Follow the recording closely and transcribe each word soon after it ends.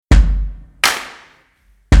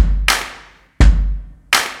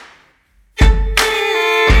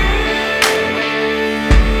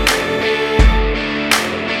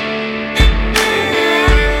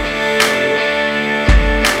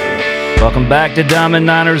back to Diamond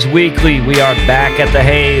Niners Weekly. We are back at the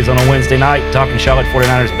Hayes on a Wednesday night talking Charlotte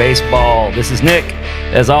 49ers baseball. This is Nick.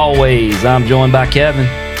 As always, I'm joined by Kevin.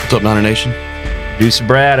 What's up, Niner Nation? Deuce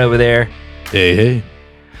Brad over there. Hey.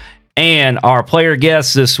 And our player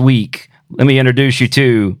guest this week, let me introduce you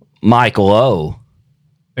to Michael O.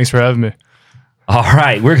 Thanks for having me. All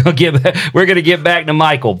right, we're gonna get back to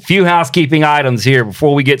Michael. Few housekeeping items here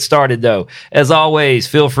before we get started, though. As always,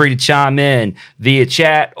 feel free to chime in via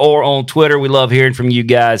chat or on Twitter. We love hearing from you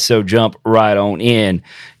guys, so jump right on in.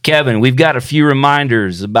 Kevin, we've got a few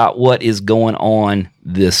reminders about what is going on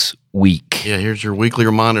this week. Yeah, here's your weekly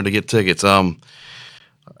reminder to get tickets.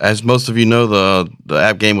 As most of you know, the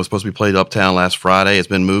app game was supposed to be played uptown last Friday. It's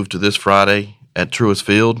been moved to this Friday at Truist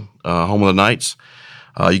Field, home of the Knights.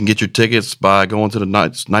 You can get your tickets by going to the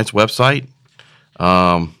Knights website.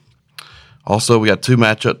 Also, we got two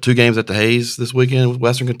games at the Hayes this weekend with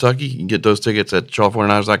Western Kentucky. You can get those tickets at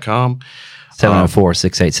charlotte49ers.com.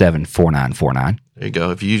 704-687-4949. There you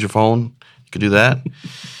go. If you use your phone, you can do that.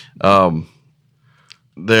 The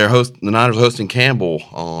Niners hosting Campbell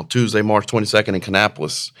on Tuesday, March 22nd in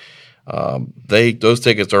Kannapolis. Those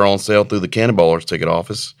tickets are on sale through the Cannonballers ticket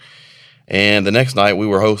office. And the next night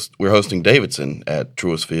we're hosting Davidson at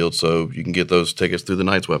Truist Field, so you can get those tickets through the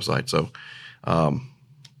Knights website. So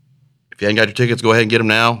if you haven't got your tickets, go ahead and get them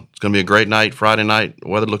now. It's going to be a great night, Friday night. The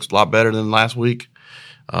weather looks a lot better than last week.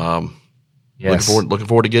 Yes. Looking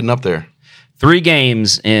forward to getting up there. 3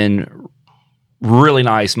 games in really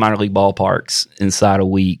nice minor league ballparks inside a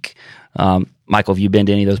week. Michael, have you been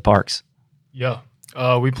to any of those parks? Yeah.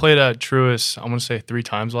 We played at Truist, I want to say 3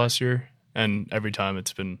 times last year, and every time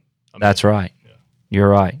it's been amazing. That's right. Yeah. You're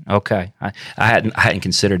right. Okay. I hadn't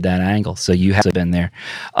considered that angle, so you have been there.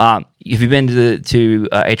 Have you been to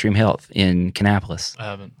Atrium Health in Kannapolis? I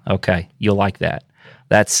haven't. Okay. You'll like that.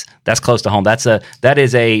 That's close to home. That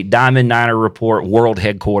is a Diamond Niner Report World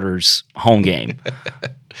Headquarters home game.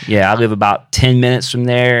 Yeah, I live about 10 minutes from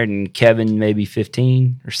there, and Kevin maybe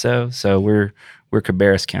 15 or so. So we're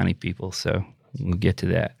Cabarrus County people, so we'll get to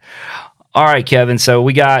that. All right, Kevin. So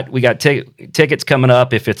we got tickets coming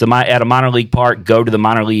up. If it's at a minor league park, go to the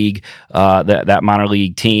minor league that minor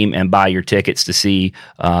league team and buy your tickets to see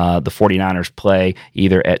the 49ers play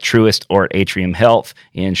either at Truist or at Atrium Health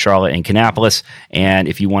in Charlotte and Kannapolis. And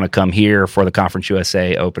if you want to come here for the Conference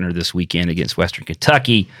USA opener this weekend against Western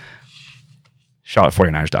Kentucky,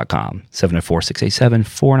 charlotte49ers.com,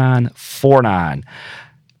 704-687-4949.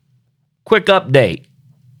 Quick update.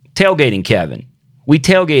 Tailgating, Kevin. We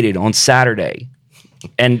tailgated on Saturday.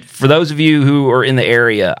 And for those of you who are in the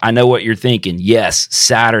area, I know what you're thinking. Yes,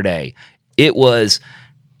 Saturday. It was,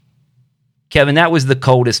 Kevin, that was the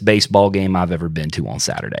coldest baseball game I've ever been to on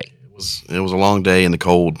Saturday. It was a long day in the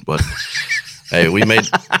cold, but hey, we made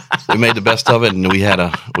the best of it, and we had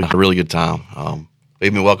a really good time. We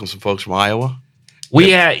even welcomed some folks from Iowa.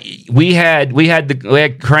 We had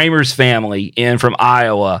Kramer's family in from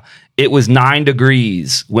Iowa. It was 9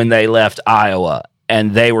 degrees when they left Iowa,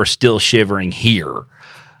 and they were still shivering here.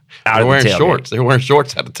 They were wearing shorts. They were wearing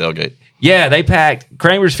shorts at the tailgate. Yeah,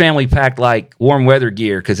 Kramer's family packed like warm weather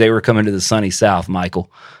gear because they were coming to the sunny South, Michael,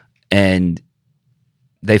 and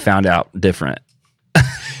they found out different.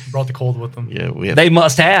 Brought the cold with them. Yeah, they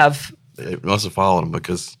must have. They must have followed them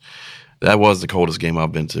because that was the coldest game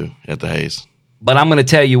I've been to at the Hayes. But I'm going to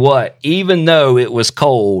tell you what, even though it was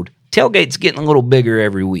cold, tailgate's getting a little bigger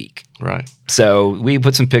every week. Right. So we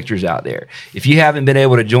put some pictures out there. If you haven't been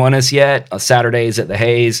able to join us yet, Saturdays at the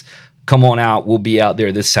Hayes, come on out. We'll be out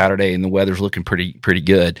there this Saturday, and the weather's looking pretty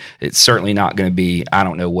good. It's certainly not going to be, I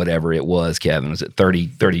don't know, whatever it was, Kevin. Was it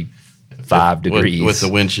 35 degrees? With the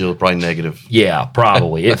wind chill, probably negative. Yeah,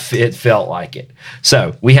 probably. It felt like it.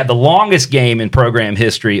 So we had the longest game in program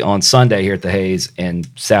history on Sunday here at the Hayes, and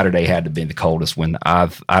Saturday had to be the coldest one. I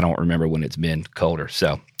don't remember when it's been colder.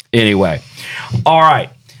 So anyway, all right.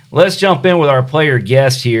 Let's jump in with our player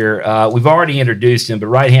guest here. We've already introduced him, but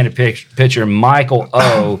right-handed pitcher Michael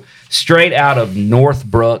O., straight out of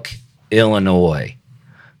Northbrook, Illinois.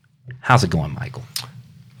 How's it going, Michael?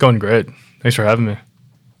 Going great. Thanks for having me.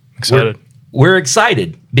 Excited. We're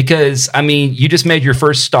excited because, I mean, you just made your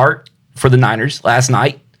first start for the Niners last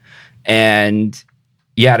night, and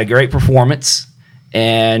you had a great performance,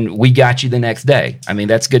 and we got you the next day. I mean,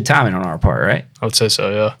 that's good timing on our part, right? I would say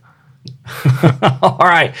so, yeah. All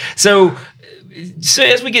right. So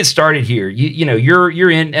as we get started here, you're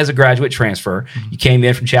in as a graduate transfer. You came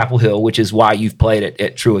in from Chapel Hill, which is why you've played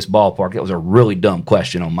at Truist Ballpark. That was a really dumb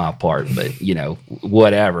question on my part, but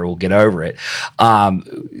whatever, we'll get over it.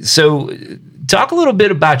 So talk a little bit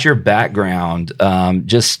about your background,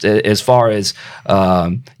 just as far as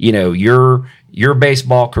your your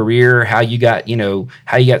baseball career, how you got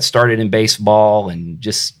started in baseball, and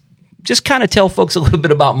just kind of tell folks a little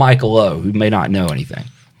bit about Michael O, who may not know anything.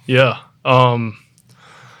 Yeah.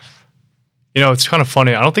 It's kind of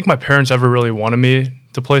funny. I don't think my parents ever really wanted me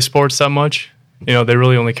to play sports that much. They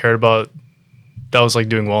really only cared about that I was like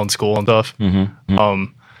doing well in school and stuff. Mm-hmm.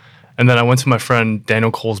 And then I went to my friend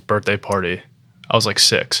Daniel Cole's birthday party. I was like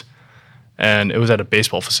 6, and it was at a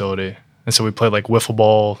baseball facility. And so we played like wiffle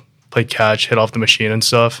ball, played catch, hit off the machine and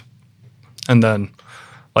stuff. And then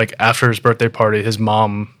like after his birthday party, his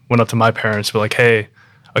mom went up to my parents and were like, "Hey,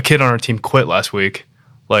 a kid on our team quit last week.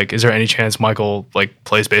 Like, is there any chance Michael like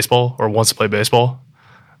plays baseball or wants to play baseball?"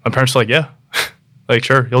 My parents were like, "Yeah, like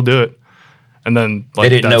sure, he'll do it." And then like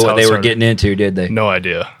they didn't know what they were getting into, did they? No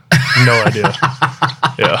idea. No idea.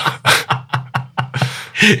 Yeah.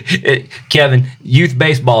 Kevin, youth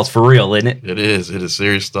baseball is for real, isn't it? It is. It is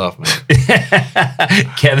serious stuff, man.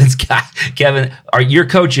 Kevin, you're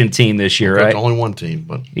coaching team this year, right? Only one team,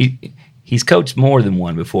 but he's coached more than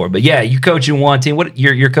one before. But yeah, you coaching one team. What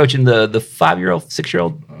you're coaching the 5-year-old,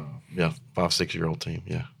 6-year-old? Yeah, 5-6-year-old team.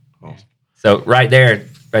 Yeah. Awesome. So right there,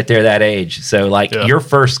 that age. So your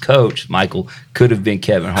first coach, Michael, could have been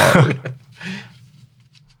Kevin Harvard.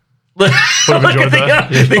 Would have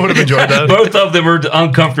enjoyed that. Both of them are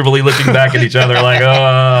uncomfortably looking back at each other like,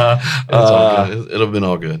 it'll have been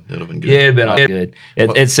all good. It'll have been good. Yeah, it'll been all good.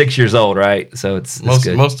 At 6 years old, right? So it's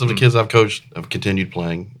good. Most of the kids I've coached have continued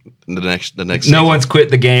playing the next No season. one's quit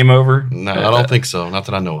the game over? No, I don't think so. Not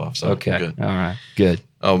that I know of. So okay. Good. All right. Good.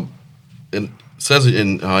 It says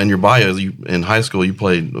in your bio, in high school you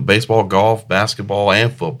played baseball, golf, basketball,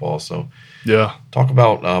 and football. So yeah, talk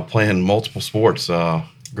about playing multiple sports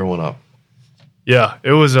growing up. Yeah,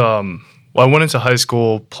 it was. I went into high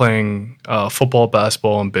school playing football,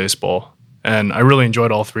 basketball, and baseball, and I really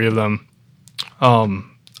enjoyed all three of them.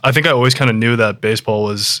 I think I always kind of knew that baseball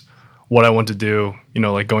was what I wanted to do.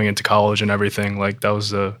 Like going into college and everything. Like that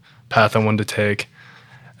was the path I wanted to take,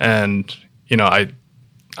 and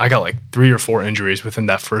I got like 3 or 4 injuries within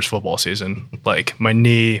that first football season. Like my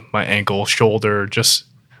knee, my ankle, shoulder,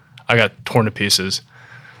 I got torn to pieces.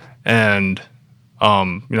 And,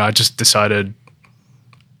 I just decided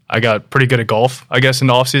I got pretty good at golf, I guess, in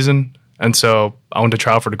the off season. And so I went to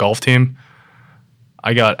try out for the golf team.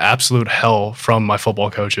 I got absolute hell from my football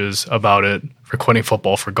coaches about it for quitting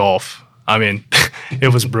football for golf. I mean,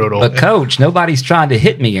 it was brutal. But coach, nobody's trying to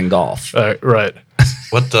hit me in golf. Right.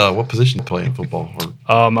 What position do you play in football?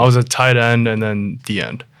 I was a tight end and then the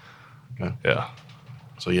end. Okay. Yeah.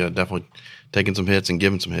 So yeah, definitely taking some hits and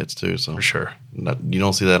giving some hits too. So for sure, you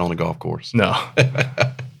don't see that on the golf course. No.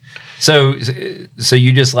 So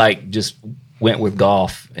you just went with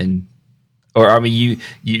golf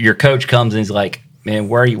your coach comes and he's like, "Man,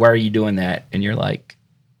 why are you doing that?" And you're like,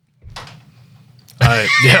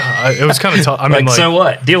 it was kind of tough. I mean, so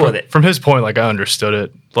what? Deal with it. From his point, I understood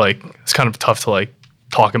it. It's kind of tough to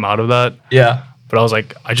talk him out of that. Yeah. But I was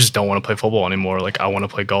like, I just don't want to play football anymore. I want to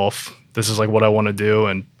play golf. This is what I want to do,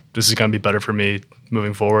 and this is going to be better for me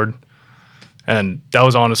moving forward. And that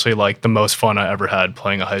was honestly the most fun I ever had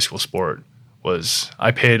playing a high school sport. Was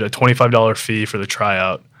I paid a $25 fee for the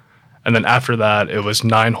tryout, and then after that, it was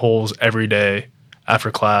 9 holes every day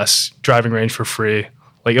after class, driving range for free.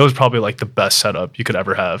 It was probably the best setup you could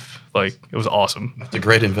ever have. It was awesome. It's a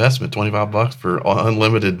great investment. $25 for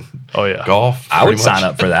unlimited. Oh yeah, golf. I would sign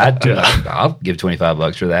up for that. I'll give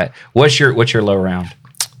 $25 for that. What's your low round?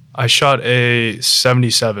 I shot a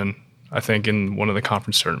 77, I think, in one of the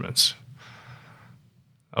conference tournaments.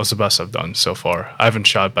 That was the best I've done so far. I haven't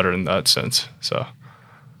shot better than that since. So,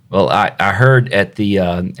 well, I heard at the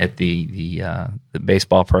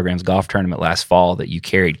baseball program's golf tournament last fall that you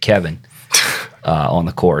carried Kevin on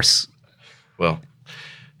the course. Well,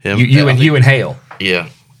 him, you and Hale. Yeah,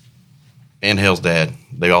 and Hale's dad.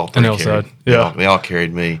 They all carried. Dad. Yeah, they all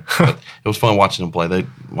carried me. But it was fun watching them play.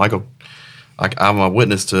 Michael, I'm a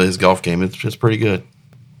witness to his golf game. It's pretty good.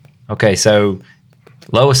 Okay, so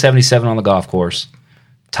low of 77 on the golf course,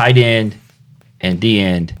 tight end and D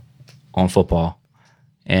end on football.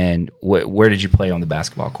 And where did you play on the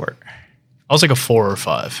basketball court? I was a 4 or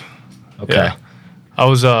 5. Okay. Yeah. I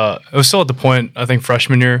was still at the point, I think,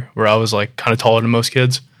 freshman year where I was kind of taller than most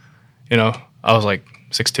kids. I was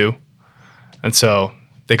 6'2". And so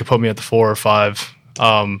they could put me at the 4 or 5.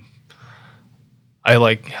 I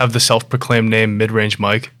have the self-proclaimed name Mid-Range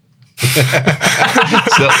Mike.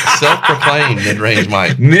 Self-proclaimed Mid-Range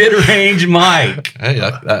Mike. Mid-Range Mike. Hey,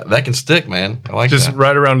 that can stick, man. I like just that.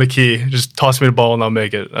 Right around the key. Just toss me the ball and I'll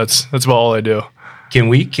make it. That's about all I do. Can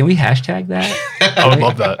we hashtag that? I would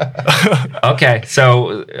love that. Okay,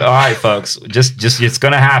 so all right, folks, just it's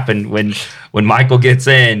going to happen when Michael gets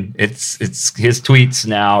in. It's his tweets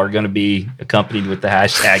now are going to be accompanied with the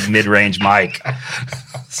hashtag mid-range Mike.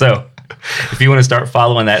 So if you want to start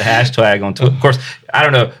following that hashtag on Twitter, of course, I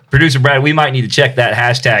don't know, producer Brad, we might need to check that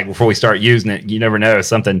hashtag before we start using it. You never know,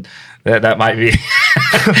 something that might be.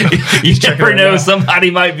 You never know,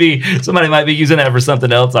 somebody might be using that for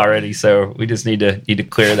something else already. So we just need to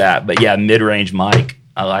clear that. But yeah, mid-range Mike,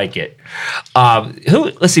 I like it.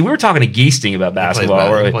 Let's see, we were talking to Geesting about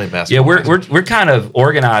basketball. He played basketball. Yeah, we're kind of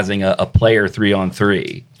organizing a player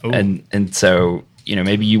 3-on-3, and so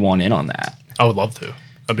maybe you want in on that. I would love to.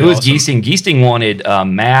 Who was awesome. Geesting? Geesting wanted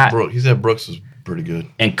Matt. He said Brooks was pretty good.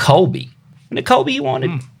 And Colby. And Colby you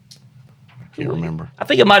wanted. Can't remember. I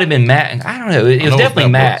think it might have been Matt. I don't know. It was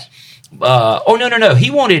definitely Matt. No.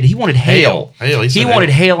 He wanted Hale. He wanted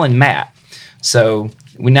Hale and Matt. So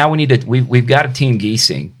we've got a team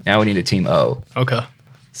Geesing. Now we need a team O. Okay.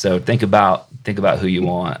 So think about who you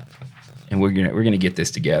want, and we're gonna get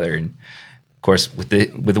this together. And of course, with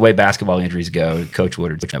the way basketball injuries go, Coach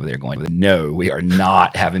Woodard's over there going, no, we are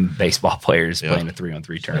not having baseball players playing a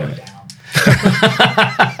 3-on-3 tournament.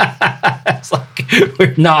 It's like,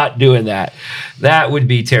 we're not doing that. That would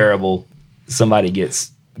be terrible. Somebody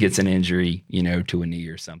gets an injury, to a knee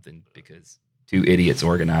or something because two idiots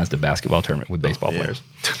organized a basketball tournament with baseball players.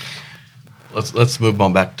 Let's move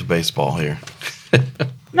on back to baseball here.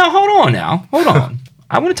 No, hold on.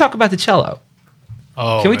 I want to talk about the cello.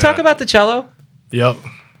 Oh, Can we talk about the cello? Yep.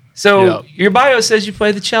 So your bio says you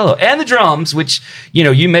play the cello and the drums, which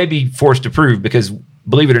you may be forced to prove because,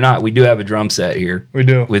 believe it or not, we do have a drum set here. We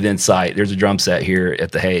do. With Insight. There's a drum set here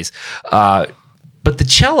at the Hayes. But the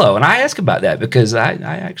cello, and I ask about that because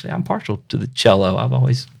I'm partial to the cello. I've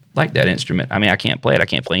always liked that instrument. I mean, I can't play it. I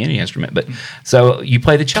can't play any instrument. But so you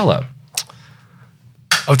play the cello.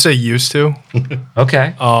 I would say used to.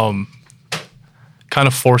 Okay. Kind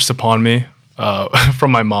of forced upon me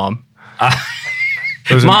from my mom.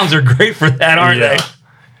 Moms are great for that, aren't they?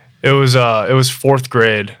 It was fourth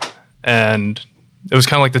grade, and it was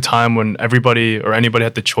kind of like the time when everybody or anybody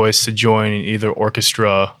had the choice to join in either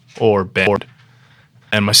orchestra or band.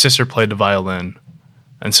 And my sister played the violin,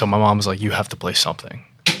 and so my mom was like, "You have to play something,"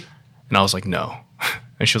 and I was like, "No,"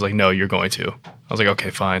 and she was like, "No, you're going to." I was like,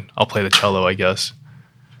 "Okay, fine, I'll play the cello, I guess."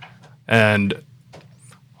 And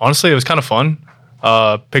honestly, it was kind of fun.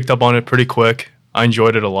 Picked up on it pretty quick. I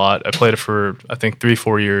enjoyed it a lot. I played it for, I think,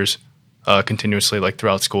 3-4 years continuously, like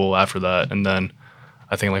throughout school after that. And then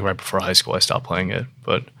I think like right before high school, I stopped playing it.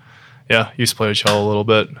 But yeah, used to play the cello a little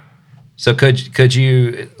bit. So could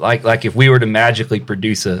you, like if we were to magically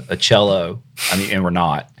produce a cello, I mean, and we're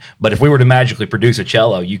not, but if we were to magically produce a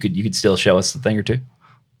cello, you could still show us a thing or two?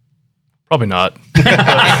 Probably not.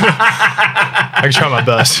 I can try my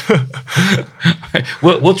best.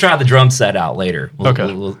 We'll try the drum set out later.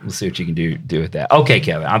 Okay. We'll see what you can do with that. Okay,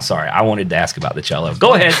 Kevin. I'm sorry. I wanted to ask about the cello.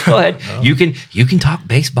 Go ahead. No. You can talk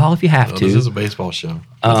baseball if you have to. This is a baseball show.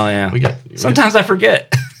 Oh yeah. Sometimes I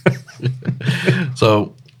forget.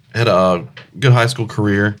 So had a good high school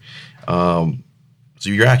career. So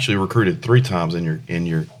you're actually recruited 3 times in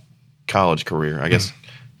your college career, I guess.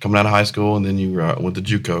 Coming out of high school, and then you went to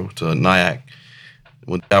JUCO to Nyack,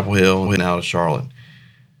 went to Chapel Hill, and went out to Charlotte.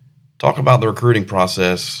 Talk about the recruiting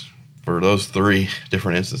process for those 3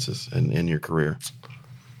 different instances in your career.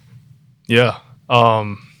 Yeah.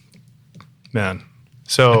 Man.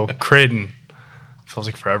 So Creighton, feels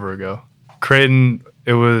like forever ago. Creighton,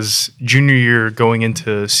 it was junior year going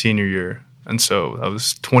into senior year. And so that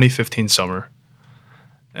was 2015 summer.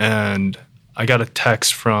 And I got a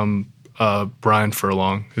text from Brian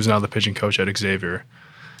Furlong, who's now the pitching coach at Xavier.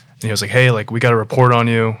 And he was like, "Hey, like we got a report on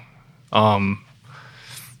you. A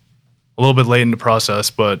little bit late in the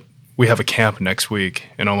process, but we have a camp next week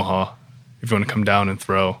in Omaha if you want to come down and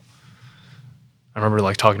throw." I remember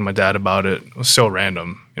like talking to my dad about it. It was so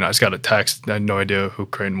random. I just got a text. I had no idea who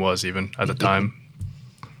Creighton was even at the time.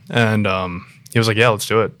 And he was like, "Yeah, let's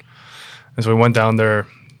do it." And so we went down there,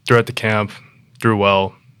 threw at the camp, threw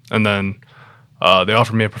well, and then they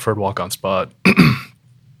offered me a preferred walk-on spot.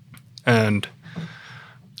 And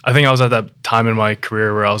I think I was at that time in my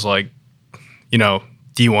career where I was like,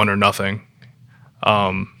 D1 or nothing.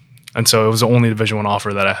 And so it was the only Division I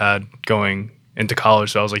offer that I had going into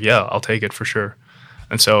college. So I was like, yeah, I'll take it for sure.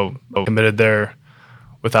 And so I committed there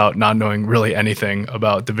without not knowing really anything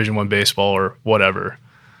about Division I baseball or whatever.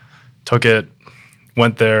 Took it,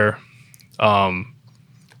 went there.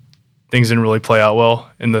 Things didn't really play out well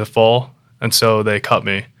in the fall. And so they cut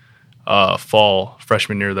me fall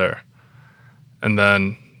freshman year there. And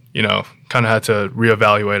then kind of had to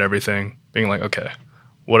reevaluate everything, being like, okay,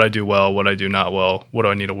 what I do well, what I do not well, what do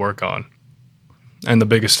I need to work on? And the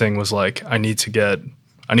biggest thing was like, I need to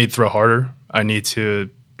throw harder. I need to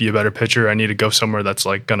be a better pitcher. I need to go somewhere that's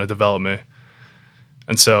like going to develop me.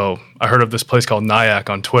 And so I heard of this place called Nyack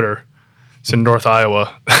on Twitter. It's in North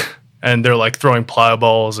Iowa. And they're like throwing plyo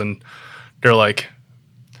balls, and they're like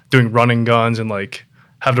doing running guns, and like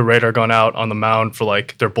have the radar gun out on the mound for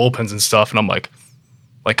like their bullpens and stuff. And I'm like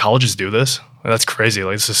colleges do this? Like, that's crazy.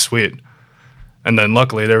 Like, this is sweet. And then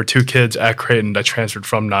luckily there were 2 kids at Creighton that transferred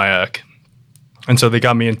from Nyack. And so they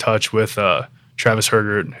got me in touch with Travis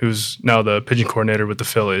Hergert, who's now the pitching coordinator with the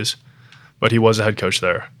Phillies, but he was a head coach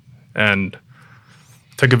there. And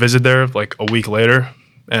took a visit there like a week later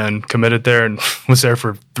and committed there and was there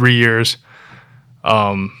for 3 years.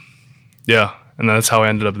 Yeah, and that's how I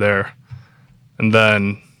ended up there. And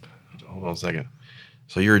then... Hold on a second.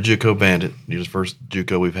 So you're a JUCO bandit. You're the first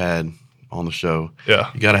JUCO we've had on the show. Yeah.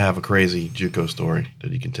 You got to have a crazy JUCO story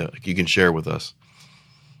that you can share with us.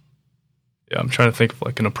 Yeah, I'm trying to think of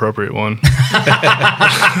like an appropriate one.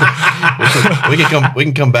 we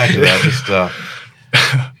can come back to that.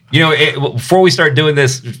 Just before we start doing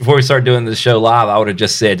this show live, I would have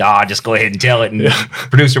just said, just go ahead and tell it, and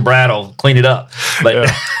producer Brad will clean it up, but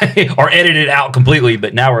or edit it out completely.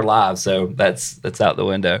 But now we're live, so that's out the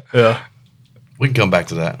window. Yeah, we can come back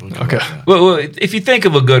to that. Okay. Well, if you think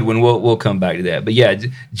of a good one, we'll come back to that. But yeah,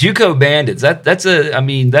 JUCO bandits. That's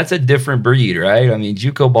a different breed, right? I mean,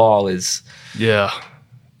 JUCO ball is. Yeah.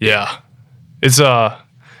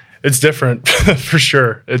 It's different for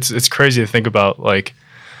sure. It's crazy to think about. Like,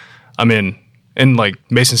 I mean, in like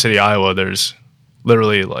Mason City, Iowa, there's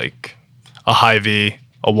literally like a Hy-Vee,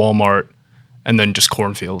 a Walmart, and then just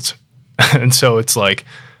cornfields. And so it's like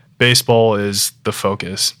baseball is the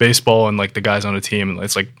focus. Baseball and like the guys on a team,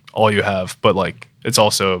 it's like all you have. But like it's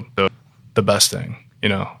also the best thing,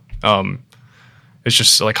 It's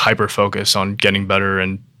just like hyper focus on getting better,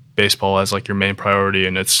 and baseball as like your main priority,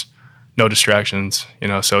 and it's no distractions,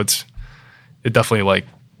 so it definitely like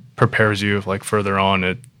prepares you like further on.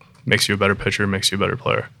 It makes you a better pitcher, makes you a better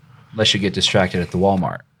player. Unless you get distracted at the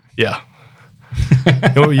Walmart. Yeah.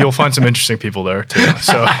 You'll find some interesting people there too.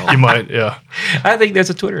 So you might, yeah. I think there's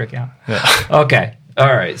a Twitter account. Yeah. Okay.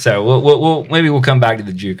 All right. So we'll come back to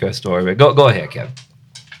the JUCO story, but go ahead, Kevin.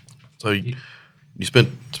 So you spent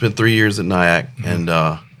 3 years at Nyack, and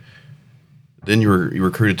then you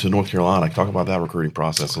recruited to North Carolina. Talk about that recruiting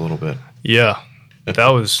process a little bit. Yeah, that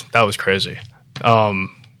was crazy.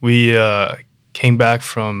 We came back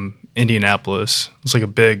from Indianapolis. It's like a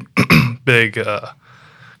big, kind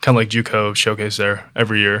of like JUCO showcase there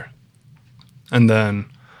every year. And then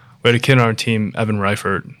we had a kid on our team, Evan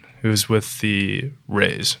Reifert, who's with the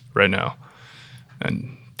Rays right now.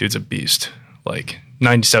 And dude's a beast. Like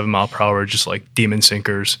 97 mile per hour, just like demon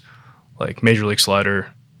sinkers, like major league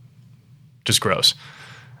slider, just gross.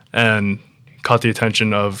 And caught the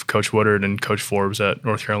attention of Coach Woodard and Coach Forbes at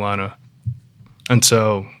North Carolina. And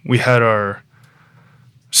so we had our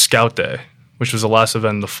scout day, which was the last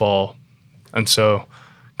event in the fall. And so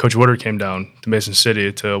Coach Woodard came down to Mason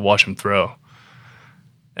City to watch him throw.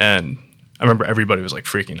 And I remember everybody was like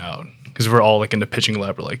freaking out because we're all like in the pitching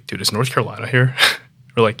lab. We're like, dude, is North Carolina here?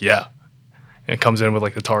 We're like, yeah. And it comes in with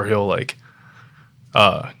like the Tar Heel like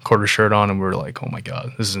quarter shirt on, and we're like, oh my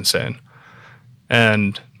God, this is insane.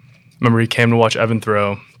 And I remember he came to watch Evan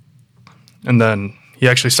throw, and then he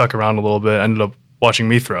actually stuck around a little bit, ended up watching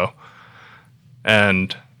me throw,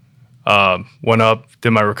 and went up,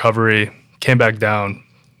 did my recovery, came back down.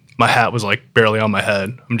 My hat was like barely on my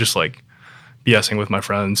head. I'm just like BSing with my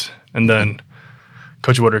friends. And then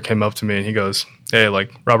Coach Woodard came up to me and he goes, hey,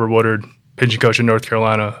 like Robert Woodard, pitching coach in North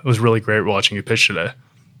Carolina, it was really great watching you pitch today.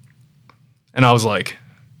 And I was like,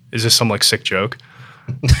 is this some like sick joke?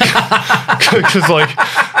 Because like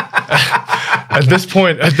at this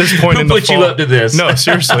point in the fall, who put you up to this? No,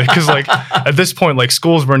 seriously, because like at this point, like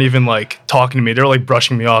schools weren't even like talking to me. They were like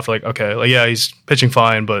brushing me off. Like, okay, like yeah, he's pitching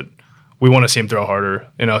fine, but we want to see him throw harder.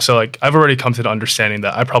 So like I've already come to the understanding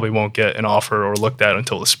that I probably won't get an offer or looked at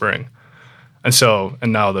until the spring. And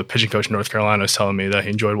now the pitching coach in North Carolina is telling me that he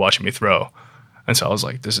enjoyed watching me throw. And so I was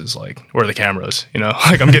like, this is like, where are the cameras?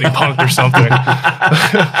 Like I'm getting punked or something.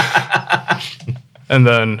 And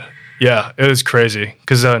then, yeah, it was crazy.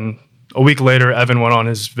 Because then a week later, Evan went on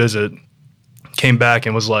his visit, came back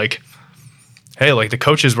and was like, hey, like the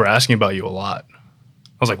coaches were asking about you a lot. I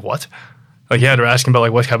was like, what? Like, yeah, they're asking about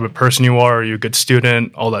like what type of person you are you a good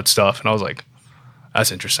student, all that stuff. And I was like,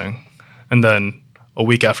 that's interesting. And then a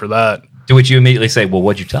week after that. To which you immediately say, well,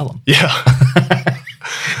 what'd you tell them? Yeah.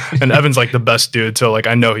 And Evan's like the best dude, so like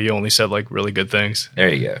I know he only said like really good things. There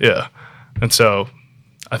you go. Yeah. And so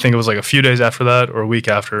I think it was like a few days after that or a week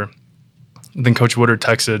after, then Coach Woodard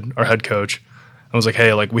texted our head coach and was like,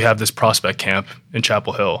 hey, like we have this prospect camp in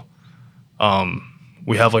Chapel Hill.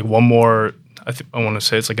 We have like one more, I want to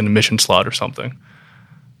say it's like an admission slot or something.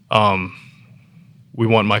 We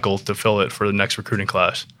want Michael to fill it for the next recruiting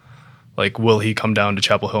class. Like, will he come down to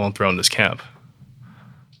Chapel Hill and throw in this camp?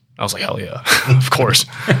 I was like, hell yeah, of course.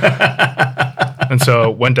 And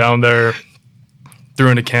so went down there, threw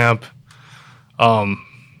into camp.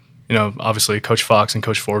 Obviously Coach Fox and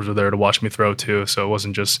Coach Forbes were there to watch me throw too. So it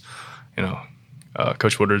wasn't just,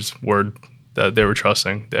 Coach Woodard's word that they were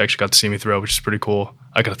trusting. They actually got to see me throw, which is pretty cool.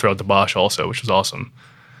 I got to throw at the Bosch also, which was awesome.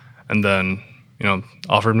 And then,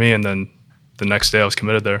 offered me, and then the next day I was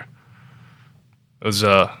committed there. It was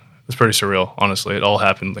pretty surreal, honestly. It all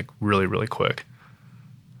happened like really, really quick.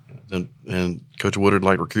 And Coach Woodard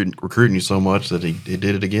liked recruiting you so much that he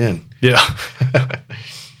did it again. Yeah.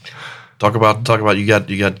 Talk about you got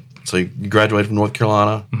so you graduated from North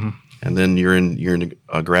Carolina, and then you're in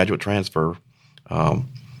a graduate transfer,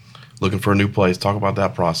 looking for a new place. Talk about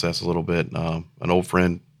that process a little bit. An old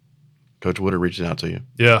friend, Coach Woodard, reaching out to you.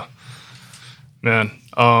 Yeah, man.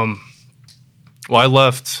 Well, I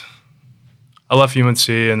left UNC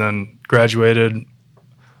and then graduated.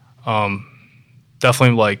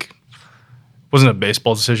 Definitely like wasn't a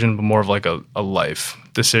baseball decision, but more of like a life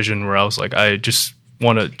decision where I was like, I just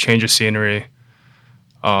want to change of scenery.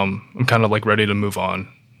 I'm kind of like ready to move on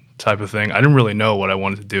type of thing. I didn't really know what I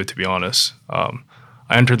wanted to do, to be honest. I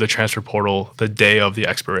entered the transfer portal the day of the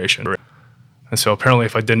expiration. And so apparently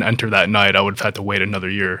if I didn't enter that night, I would have had to wait another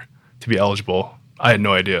year to be eligible. I had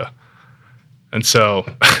no idea. And so,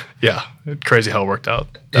 yeah, crazy how it worked out.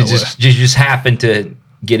 You just happened to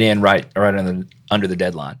get in right under the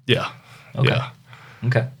deadline. Yeah. Okay. Yeah.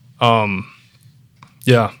 Okay.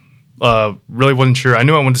 Yeah. Really wasn't sure. I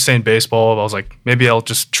knew I wanted to stay in baseball. I was like, maybe I'll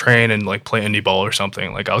just train and like play indie ball or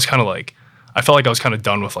something. Like I felt like I was kind of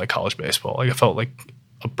done with like college baseball. Like I felt like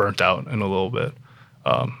burnt out in a little bit,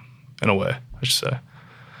 in a way, I should say.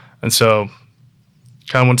 And so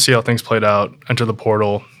kind of wanted to see how things played out, enter the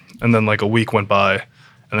portal. And then like a week went by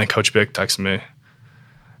and then Coach Bick texted me,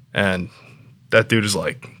 and that dude is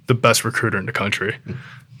like the best recruiter in the country.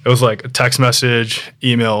 It was like a text message,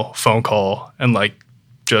 email, phone call, and like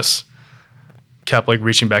just kept like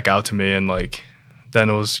reaching back out to me. And like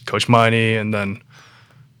then it was Coach Miney, and then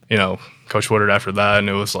Coach Woodard after that. And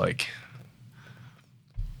it was like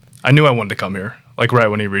I knew I wanted to come here, like right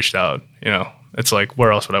when he reached out. It's like,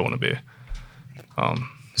 where else would I want to be?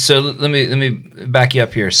 So let me back you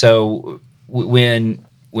up here. So when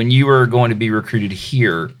you were going to be recruited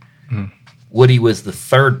here, Woody was the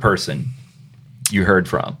third person you heard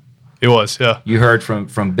from. He was, yeah. You heard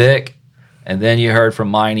from Bick, and then you heard from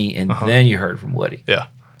Miney, and then you heard from Woody. Yeah.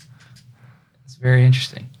 It's very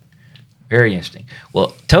interesting. Very interesting.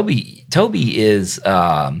 Well, Toby is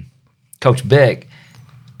Coach Bick.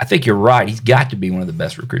 I think you're right. He's got to be one of the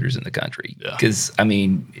best recruiters in the country. Because I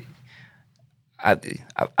mean,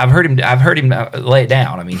 I've heard him lay it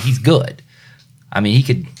down. I mean, he's good. I mean, he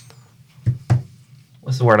could.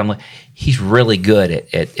 What's the word he's really good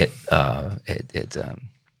at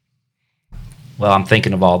well, I'm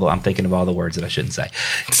thinking of all the words that I shouldn't say.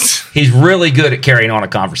 He's really good at carrying on a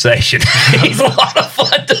conversation. He's a lot of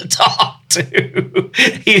fun to talk to.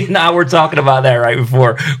 He and I were talking about that right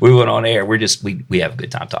before we went on air. We have a good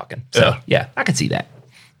time talking. So yeah, I can see that.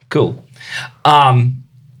 Cool. How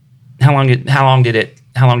long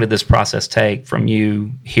did this process take from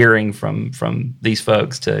you hearing from these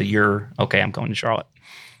folks to I'm going to Charlotte?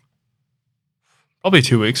 Probably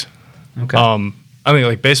 2 weeks. Okay. I mean,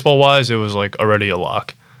 like baseball wise, it was like already a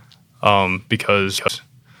lock, because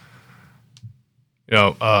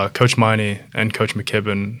Coach Miney and Coach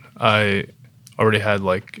McKibben, I already had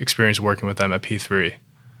like experience working with them at P3,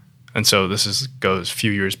 and so this goes a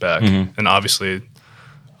few years back, and obviously,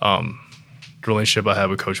 the relationship I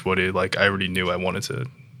had with Coach Woody, like I already knew I wanted to,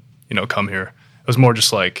 come here. It was more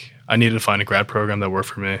just like I needed to find a grad program that worked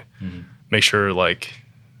for me, make sure like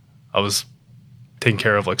I was taken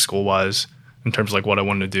care of like school wise in terms of like what I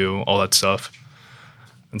wanted to do, all that stuff.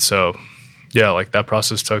 And so, yeah, like that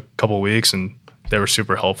process took a couple of weeks, and they were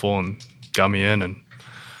super helpful and got me in, and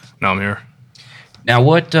now I'm here. Now,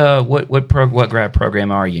 what grad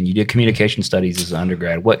program are you in? You did communication studies as an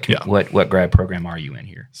undergrad. What grad program are you in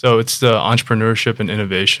here? So it's the Entrepreneurship and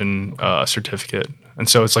Innovation certificate, and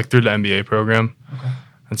so it's like through the MBA program,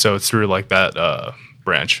 and so it's through like that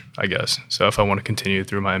branch, I guess. So if I want to continue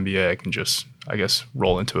through my MBA, I can just, I guess,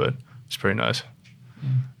 roll into it. It's pretty nice.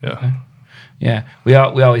 Yeah. Yeah, we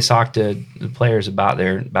always talk to the players about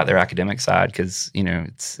their academic side because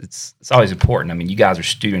it's always important. I mean, you guys are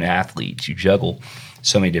student athletes. You juggle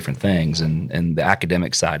so many different things, and the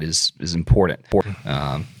academic side is important.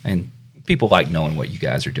 And people like knowing what you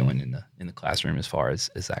guys are doing in the classroom as far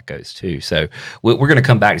as that goes too. So we're going to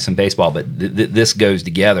come back to some baseball, but this goes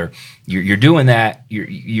together. You're doing that.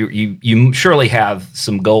 You surely have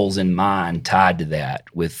some goals in mind tied to that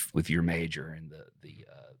with your major and the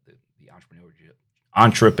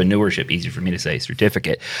entrepreneurship, easy for me to say,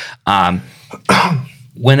 certificate.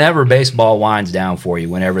 Whenever baseball winds down for you,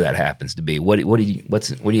 whenever that happens to be, what do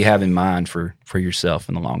you have in mind for yourself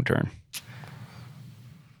in the long term?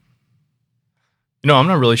 I'm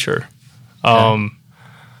not really sure.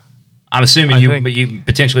 I'm assuming you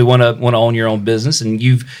potentially want to own your own business, and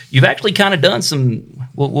you've actually kind of done some.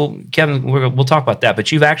 Kevin, we'll talk about that,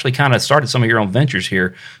 but you've actually kind of started some of your own ventures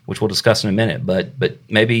here, which we'll discuss in a minute. But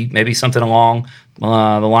maybe something along the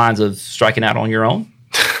lines of striking out on your own.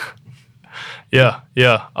 Yeah.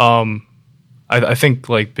 I think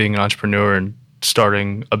like being an entrepreneur and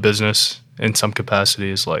starting a business in some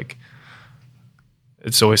capacity is like,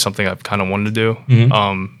 it's always something I've kind of wanted to do.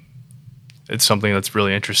 Mm-hmm. It's something that's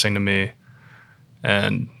really interesting to me,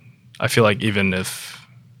 and I feel like even if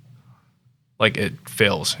like it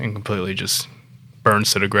fails and completely just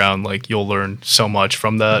burns to the ground, like you'll learn so much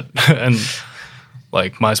from that, and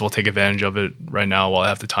like might as well take advantage of it right now while I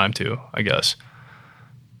have the time to, I guess.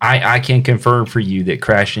 I can confirm for you that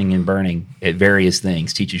crashing and burning at various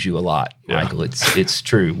things teaches you a lot, Michael. It's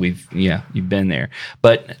true. You've been there.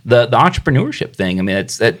 But the entrepreneurship thing, I mean,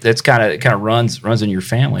 that's kind of runs in your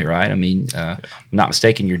family, right? I mean, I'm not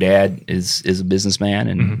mistaken, your dad is a businessman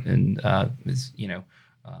and is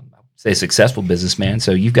say a successful businessman.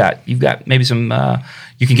 So you've got maybe some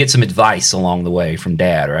you can get some advice along the way from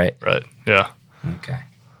dad, right? Right. Yeah. Okay.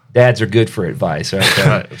 Dads are good for advice, right?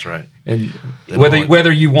 That's right. And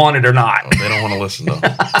whether you want it or not, they don't want to listen though.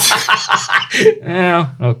 Yeah,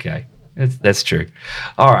 okay, that's true.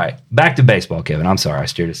 All right, back to baseball, Kevin. I'm sorry, I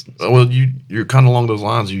steered us. Well, you're kind of along those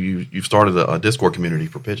lines. You've started a Discord community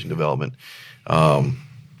for pitching development, kind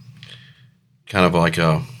of like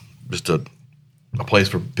just a place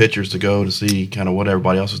for pitchers to go to see kind of what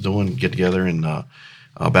everybody else is doing, get together and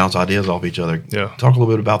bounce ideas off each other. Yeah, talk a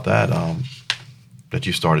little bit about that. That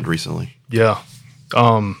you started recently. Yeah.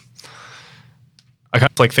 I kind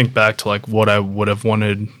of like think back to like what I would have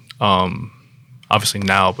wanted, obviously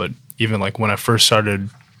now, but even like when I first started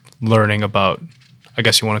learning about, I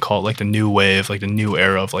guess you want to call it like the new wave, like the new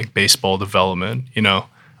era of like baseball development,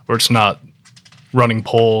 where it's not running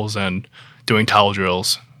poles and doing towel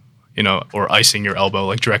drills, or icing your elbow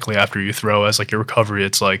like directly after you throw as like your recovery.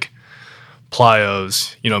 It's like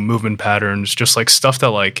plyos, movement patterns, just like stuff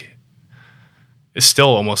that like is still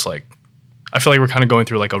almost like, I feel like we're kind of going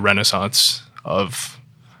through like a renaissance of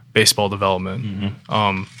baseball development.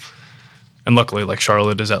 Mm-hmm. And luckily like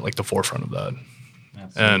Charlotte is at like the forefront of that.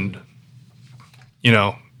 Absolutely. And,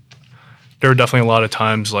 there were definitely a lot of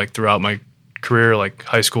times like throughout my career, like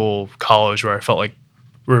high school, college, where I felt like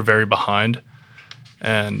we were very behind,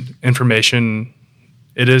 and information,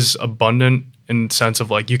 it is abundant in the sense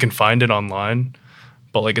of like, you can find it online,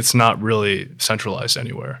 but like, it's not really centralized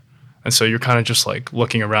anywhere. And so you're kind of just like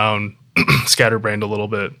looking around, scatterbrained a little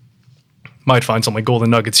bit. Might find some like golden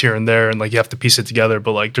nuggets here and there, and like you have to piece it together.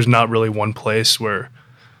 But like, there's not really one place where,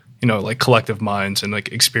 like collective minds and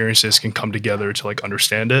like experiences can come together to like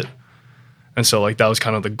understand it. And so like that was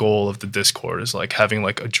kind of the goal of the Discord, is like having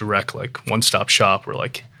like a direct like one-stop shop where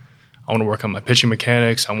like I want to work on my pitching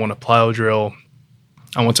mechanics, I want a plyo drill,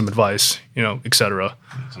 I want some advice, etc.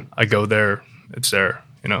 I go there, it's there,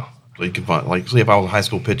 So you can find, like, say if I was a high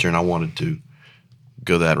school pitcher and I wanted to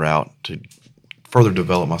go that route to further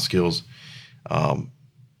develop my skills,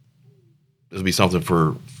 this would be something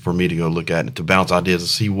for me to go look at and to bounce ideas, to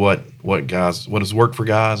see what has worked for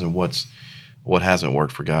guys and what hasn't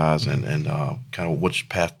worked for guys, and kind of which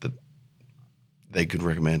path that they could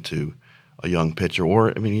recommend to a young pitcher,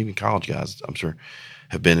 or I mean even college guys, I'm sure,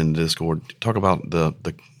 have been in the Discord. Talk about the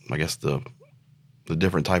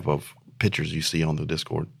different type of pitchers you see on the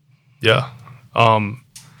Discord. Yeah.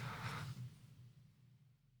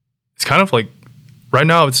 It's kind of like, right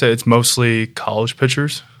now I would say it's mostly college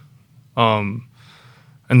pitchers. And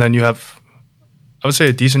then you have, I would say,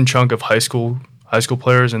 a decent chunk of high school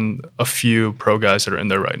players and a few pro guys that are in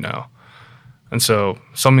there right now. And so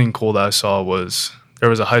something cool that I saw was there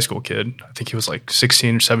was a high school kid, I think he was like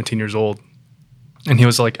 16 or 17 years old, and he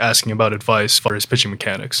was like asking about advice for his pitching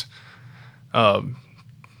mechanics.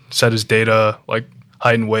 Set his data, like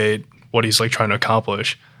height and weight, what he's like trying to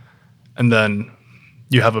accomplish. And then,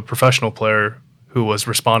 you have a professional player who was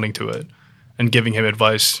responding to it and giving him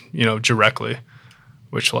advice, directly,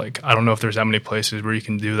 which like, I don't know if there's that many places where you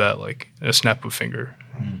can do that, like a snap of a finger.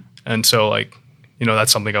 And so like,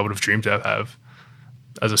 that's something I would have dreamed to have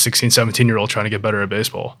as a 16, 17-year-old trying to get better at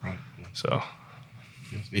baseball. Right. So.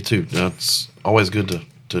 Me too. It's always good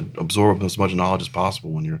to absorb as much knowledge as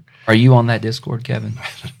possible when you're. Are you on that Discord, Kevin?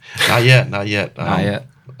 Not yet. Not yet.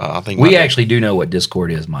 I think we actually do know what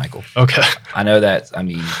Discord is, Michael. Okay. I know that. I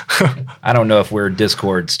mean, I don't know if we're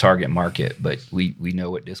Discord's target market, but we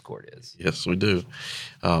know what Discord is. Yes, we do.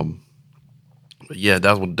 But yeah,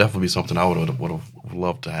 that would definitely be something I would have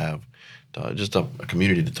loved to have. Just a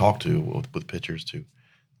community to talk to with pitchers to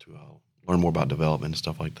learn more about development and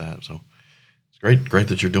stuff like that. So it's great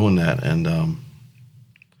that you're doing that, and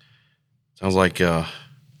sounds like an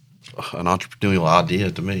entrepreneurial idea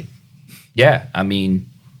to me. Yeah, I mean,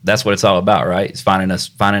 that's what it's all about, right? It's finding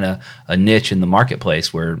a niche in the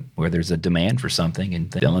marketplace where there's a demand for something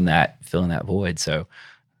and filling that void. So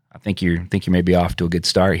I think you're maybe off to a good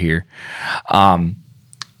start here.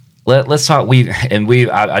 Let's talk.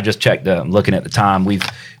 I just checked. Looking at the time, we've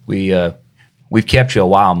kept you a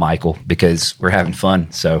while, Michael, because we're having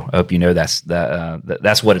fun. So I hope you know that's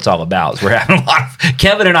what it's all about. Is we're having a lot of.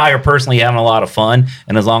 Kevin and I are personally having a lot of fun,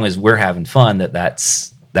 and as long as we're having fun,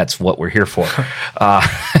 that's what we're here for.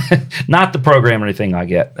 Not the program or anything like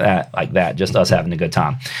that. Just us having a good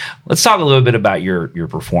time. Let's talk a little bit about your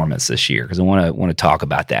performance this year, because I want to talk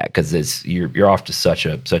about that, because you're off to such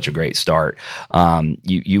a great start.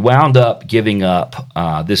 You wound up giving up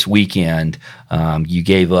this weekend. You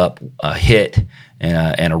gave up a hit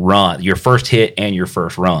and a run, your first hit and your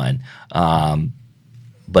first run.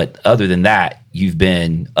 But other than that, you've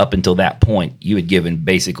been, up until that point, you had given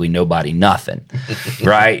basically nobody nothing,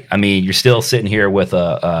 right? I mean, you're still sitting here with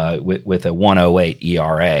a 1.08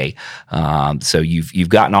 ERA. So you've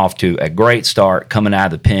gotten off to a great start, coming out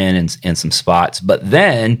of the pen in some spots. But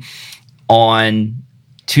then on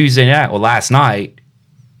Tuesday night, last night,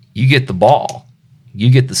 you get the ball, you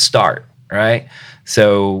get the start, right?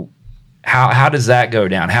 So how does that go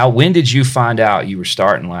down? When did you find out you were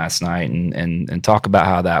starting last night, and talk about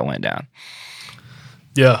how that went down?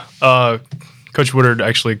 Yeah. Coach Woodard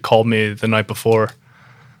actually called me the night before.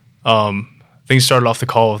 Things started off the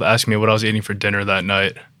call with asking me what I was eating for dinner that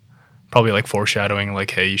night. Probably like foreshadowing,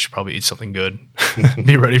 like, hey, you should probably eat something good.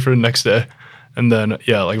 Be ready for the next day. And then,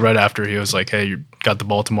 yeah, like right after, he was like, hey, you got the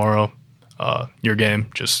ball tomorrow. Your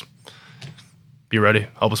game. Just be ready.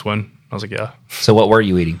 Help us win. I was like, yeah. So what were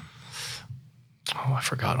you eating? Oh, I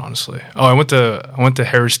forgot, honestly. Oh, I went to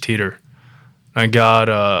Harris Teeter. I got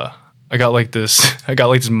like this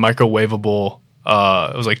microwavable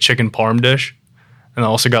it was like chicken parm dish, and I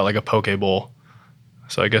also got like a poke bowl.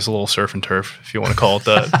 So I guess a little surf and turf, if you want to call it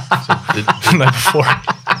that. So the night before.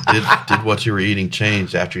 Did what you were eating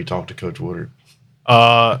change after you talked to Coach Woodard?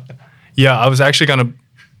 Yeah, I was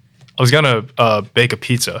gonna bake a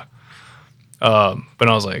pizza. But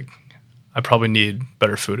I was like, I probably need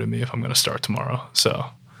better food in me if I'm going to start tomorrow. So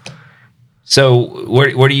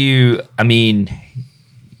where do you? I mean,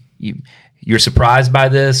 you're surprised by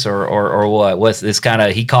this, or what? What's this kind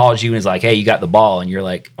of? He calls you and is like, "Hey, you got the ball," and you're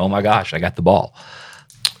like, "Oh my gosh, I got the ball."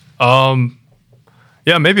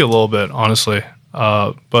 Yeah, maybe a little bit, honestly.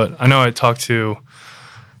 But I know I talked to,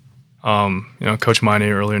 Coach Miney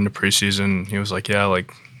earlier in the preseason. He was like, "Yeah,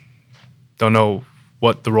 like, don't know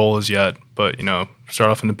what the role is yet, but start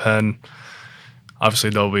off in the pen.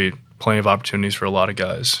 Obviously, there'll be plenty of opportunities for a lot of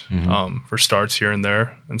guys for starts here and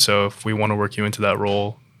there. And so if we want to work you into that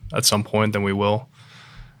role at some point, then we will.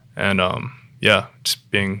 And,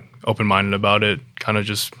 just being open-minded about it, kind of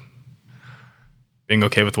just being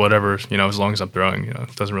okay with whatever, as long as I'm throwing,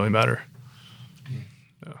 it doesn't really matter.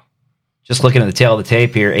 Yeah. Just looking at the tail of the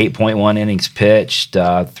tape here, 8.1 innings pitched,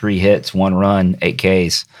 3 hits, 1 run, 8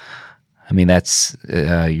 Ks. I mean, that's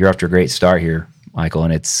you're off to a great start here, Michael,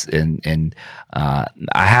 and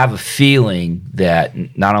I have a feeling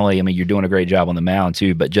that not only, I mean, you're doing a great job on the mound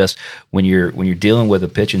too, but just when you're dealing with a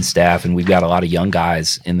pitching staff, and we've got a lot of young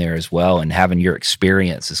guys in there as well, and having your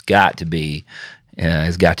experience has got to be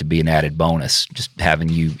an added bonus. Just having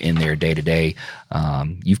you in there day to day,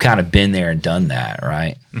 you've kind of been there and done that,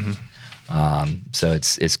 right? Mm-hmm. So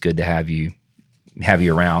it's good to have you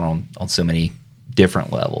around on so many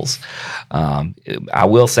different levels. I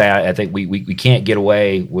will say, I think we can't get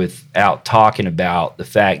away without talking about the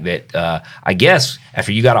fact that I guess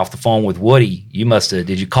after you got off the phone with Woody, you must have,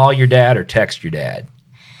 did you call your dad or text your dad?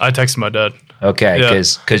 I texted my dad. Okay,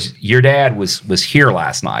 because your dad was here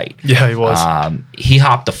last night. Yeah, he was. He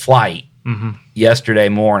hopped a flight yesterday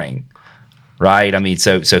morning. right? I mean,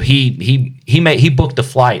 so he booked a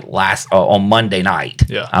flight on Monday night.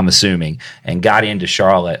 Yeah. I'm assuming, and got into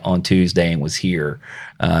Charlotte on Tuesday and was here.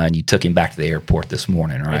 And you took him back to the airport this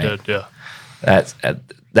morning, right? I did, yeah.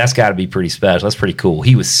 That's got to be pretty special. That's pretty cool.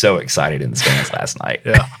 He was so excited in the stands last night.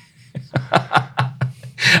 Yeah.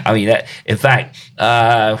 I mean, in fact,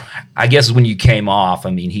 I guess when you came off,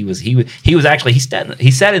 I mean, he sat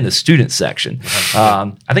in the student section.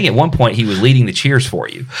 I think at one point he was leading the cheers for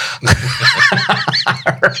you.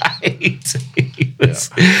 Right?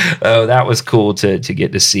 Oh, that was cool to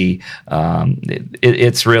get to see.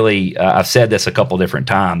 It's really, I've said this a couple different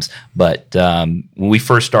times, but when we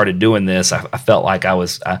first started doing this, I felt like I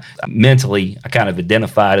was mentally, I kind of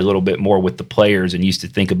identified a little bit more with the players and used to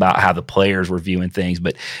think about how the players were viewing things.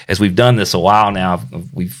 But as we've done this a while now,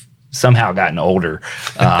 we've somehow gotten older.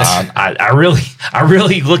 I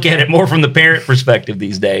really look at it more from the parent perspective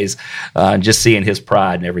these days. Just seeing his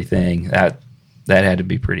pride and everything, that had to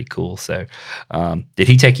be pretty cool. So, did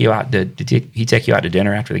he take you out? Did he take you out to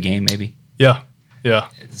dinner after the game? Maybe. Yeah.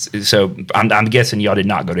 So I'm guessing y'all did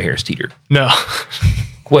not go to Harris Teeter. No.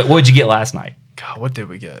 What'd you get last night? God, what did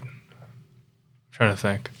we get? I'm trying to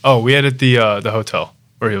think. Oh, we had at the hotel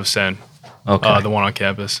where he was staying. Okay. The one on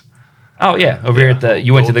campus. Oh yeah, over here at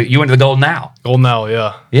you went to the Golden Owl. Golden Owl,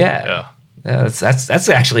 yeah. Yeah. That's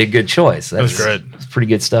actually a good choice. That was great. It's pretty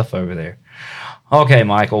good stuff over there. Okay,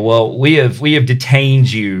 Michael. Well, we have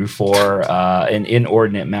detained you for an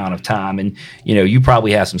inordinate amount of time, and you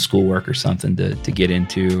probably have some schoolwork or something to get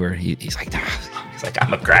into. Or he's like,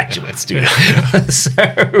 I'm a graduate student, so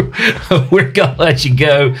we're gonna let you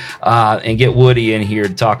go and get Woody in here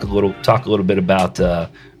to talk a little bit about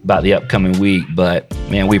the upcoming week. But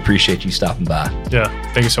man, we appreciate you stopping by. Yeah,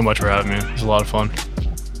 thank you so much for having me. It was a lot of fun.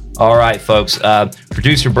 All right, folks.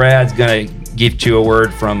 Producer Brad's gonna give you a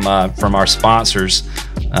word from our sponsors.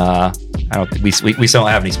 I don't think we still don't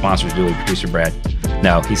have any sponsors, do we, Producer Brad?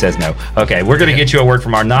 No, he says no. Okay, we're gonna get you a word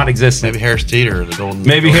from our non-existent. Maybe Harris Teeter, the Golden.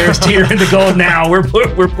 Maybe Harris Teeter and the Golden Owl.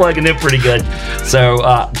 We're plugging in pretty good.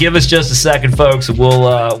 So give us just a second, folks.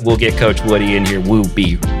 We'll get Coach Woody in here. We'll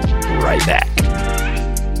be right back.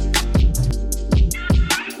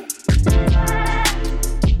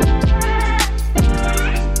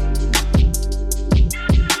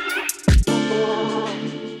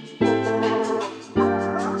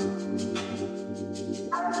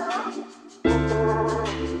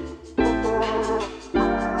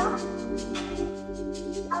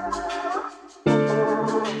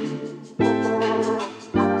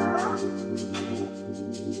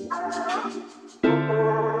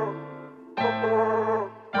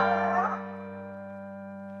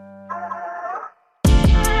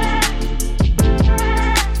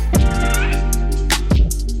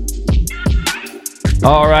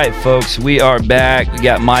 All right, folks, we are back. We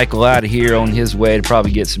got Michael out of here on his way to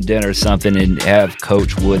probably get some dinner or something and have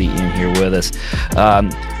Coach Woody in here with us.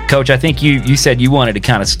 Coach, I think you said you wanted to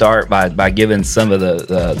kind of start by giving some of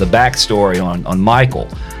the backstory on Michael.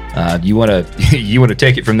 You want to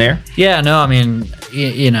take it from there? Yeah, no, I mean,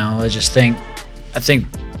 I think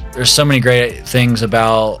there's so many great things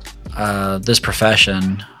about this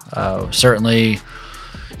profession. Certainly,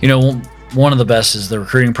 one of the best is the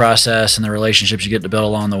recruiting process and the relationships you get to build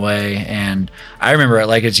along the way. And I remember it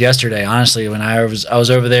like it's yesterday, honestly, when I was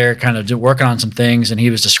over there kind of working on some things, and he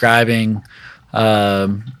was describing,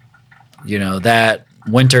 that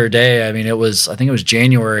winter day. I mean, I think it was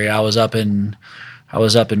January. I was up in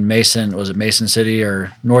Mason. Was it Mason City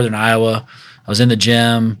or Northern Iowa? I was in the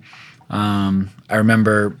gym. I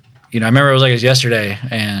remember it was like it was yesterday,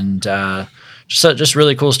 and just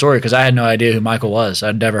really cool story because I had no idea who Michael was.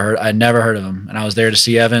 I'd never heard of him, and I was there to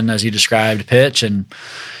see Evan, as he described, pitch. And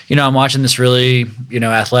I'm watching this really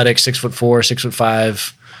athletic 6'4",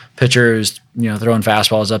 6'5" pitcher who's throwing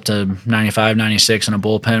fastballs up to 95, 96 in a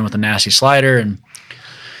bullpen with a nasty slider, and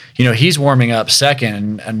he's warming up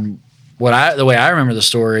second. And the way I remember the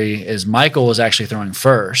story is Michael was actually throwing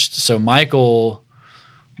first. So Michael,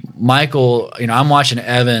 I'm watching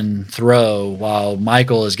Evan throw while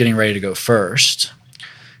Michael is getting ready to go first.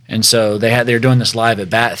 And so they're doing this live at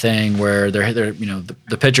bat thing where they're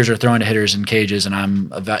the pitchers are throwing to hitters in cages,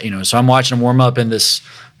 and so I'm watching them warm up in this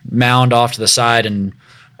mound off to the side and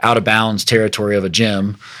out of bounds territory of a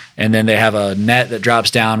gym. And then they have a net that drops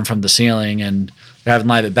down from the ceiling, and they're having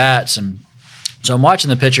live at bats. And so I'm watching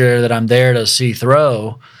the pitcher that I'm there to see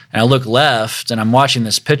throw, and I look left, and I'm watching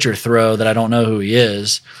this pitcher throw that I don't know who he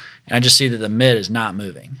is, and I just see that the mid is not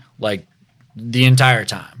moving, like, the entire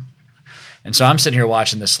time. And so I'm sitting here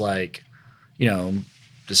watching this,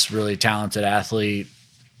 this really talented athlete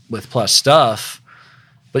with plus stuff.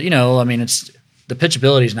 But, it's the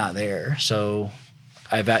pitchability is not there. So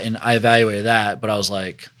I evaluated that, but I was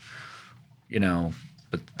like,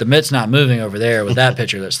 but the mitt's not moving over there with that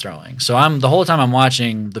pitcher that's throwing. So the whole time I'm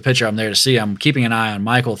watching the pitcher I'm there to see, I'm keeping an eye on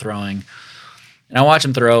Michael throwing. And I watch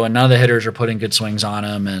him throw, and none of the hitters are putting good swings on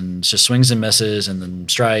him, and it's just swings and misses and then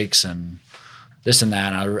strikes and this and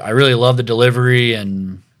that. And I really love the delivery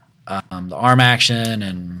and the arm action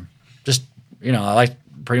and just, I liked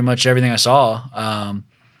pretty much everything I saw.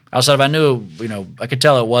 Outside of I knew, I could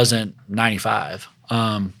tell it wasn't 95.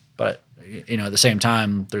 But, at the same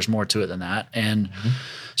time, there's more to it than that. And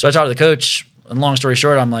so I talked to the coach, and long story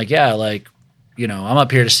short, I'm like, yeah, I'm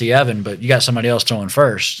up here to see Evan, but you got somebody else throwing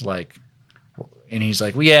first. And he's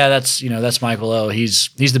like, well, yeah, that's Michael O. He's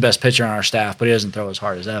the best pitcher on our staff, but he doesn't throw as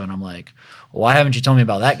hard as Evan. I'm like, well, why haven't you told me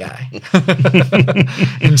about that guy?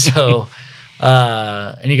 And so,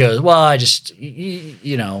 and he goes, well, I just,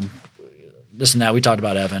 this and that. We talked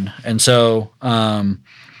about Evan. And so,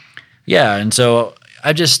 yeah. And so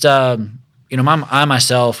I just, I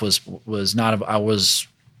myself was not, I was,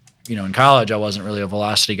 in college, I wasn't really a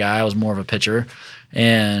velocity guy. I was more of a pitcher.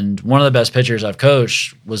 And one of the best pitchers I've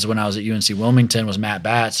coached was when I was at UNC Wilmington was Matt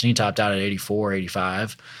Batts, and he topped out at 84,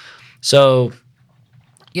 85. So,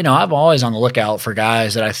 I'm always on the lookout for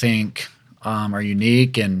guys that I think are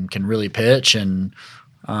unique and can really pitch. And,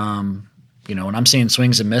 when I'm seeing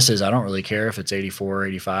swings and misses, I don't really care if it's 84 or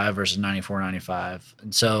 85 versus 94, 95.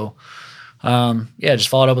 And so, just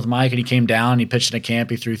followed up with Mike, and he came down. He pitched in a camp.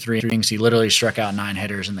 He threw 3 innings. He literally struck out 9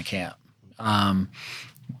 hitters in the camp.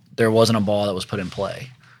 There wasn't a ball that was put in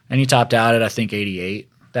play. And he topped out at, I think, 88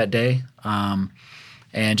 that day.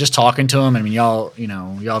 And just talking to him, I mean, y'all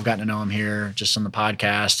have gotten to know him here just on the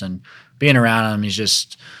podcast and being around him. He's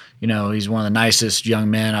just, he's one of the nicest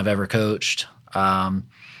young men I've ever coached. One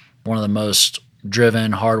of the most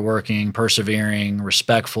driven, hardworking, persevering,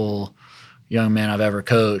 respectful young men I've ever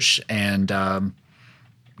coached. And,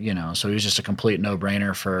 so he was just a complete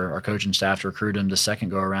no-brainer for our coaching staff to recruit him the second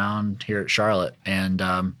go-around here at Charlotte. And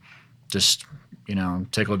just,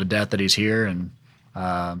 tickled to death that he's here. And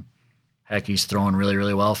heck, he's throwing really,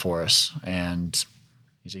 really well for us. And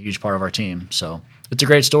he's a huge part of our team. So it's a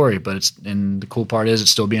great story, but and the cool part is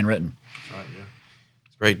it's still being written. Right, yeah.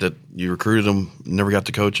 It's great that you recruited him, never got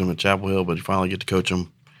to coach him at Chapel Hill, but you finally get to coach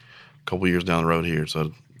him a couple years down the road here.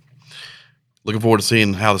 So looking forward to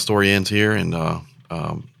seeing how the story ends here, and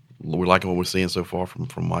we're liking what we're seeing so far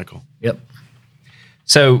from Michael. Yep.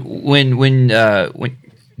 So when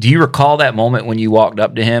do you recall that moment when you walked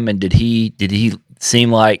up to him, and did he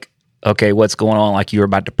seem like, okay, what's going on? Like you were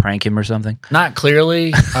about to prank him or something? Not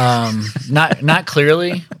clearly, not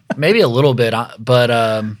clearly. Maybe a little bit, but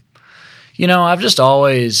I've just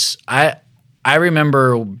always I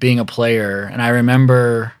remember being a player, and I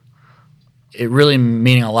remember it really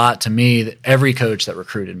meaning a lot to me that every coach that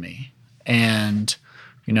recruited me, and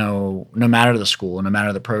no matter the school, no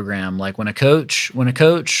matter the program, like when a coach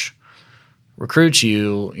recruits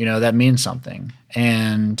you, that means something,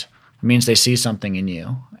 and it means they see something in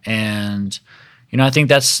you, and I think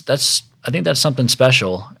that's something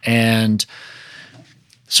special. And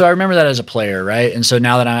so I remember that as a player, right? And so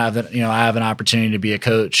now that I have an opportunity to be a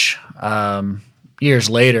coach years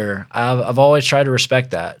later, I've always tried to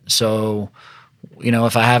respect that. So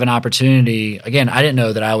if I have an opportunity, again, I didn't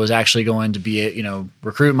know that I was actually going to be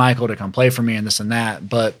recruit Michael to come play for me and this and that,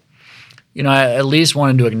 but I at least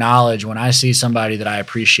wanted to acknowledge when I see somebody that I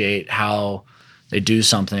appreciate how they do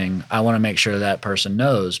something, I want to make sure that person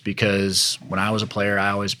knows, because when I was a player,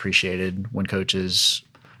 I always appreciated when coaches,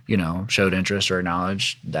 showed interest or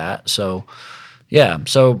acknowledged that. So, yeah.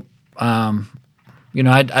 So, I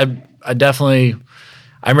definitely,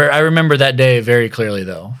 I remember that day very clearly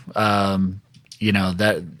though.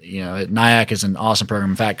 Nyack is an awesome program.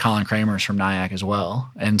 In fact, Colin Kramer is from Nyack as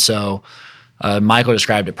well. And so, Michael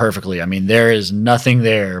described it perfectly. I mean, there is nothing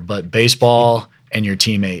there but baseball and your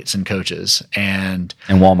teammates and coaches and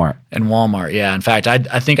Walmart. Yeah. In fact,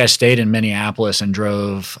 I think I stayed in Minneapolis and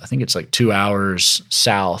drove, I think it's like 2 hours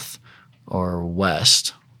south or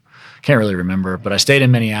west. Can't really remember, but I stayed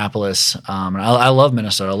in Minneapolis. And I love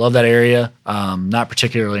Minnesota. I love that area. Not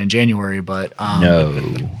particularly in January, but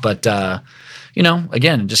again,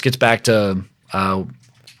 it just gets back to one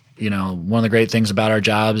of the great things about our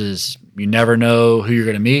jobs is you never know who you're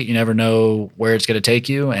going to meet. You never know where it's going to take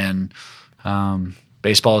you. And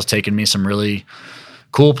baseball has taken me some really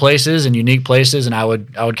cool places and unique places, and I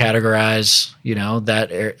would categorize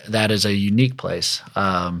that as a unique place.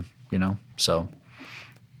 So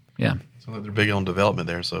yeah. So they're big on development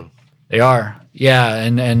there. So they are, yeah,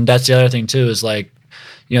 and that's the other thing too is like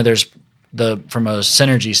there's from a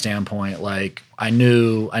synergy standpoint, like I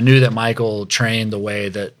knew that Michael trained the way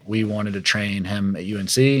that we wanted to train him at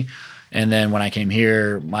UNC. And then when I came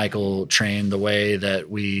here, Michael trained the way that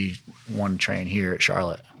we want to train here at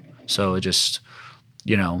Charlotte. So it just,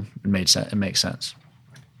 it made sense. It makes sense.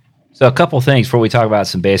 So a couple things before we talk about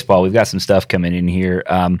some baseball. We've got some stuff coming in here.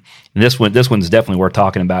 And this one's definitely worth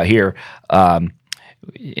talking about here. And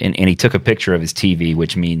he took a picture of his TV,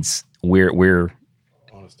 which means we're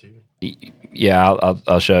On his TV. yeah.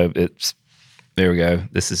 I'll show it's. There we go.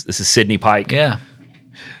 This is Sydney Pike. Yeah.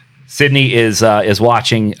 Sydney is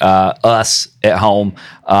watching us at home,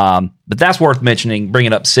 but that's worth mentioning.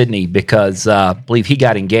 Bringing up Sydney because I believe he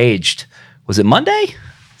got engaged. Was it Monday?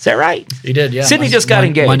 Is that right? He did. Yeah. Sydney just got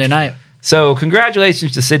engaged Monday night. So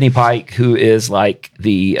congratulations to Sydney Pike, who is like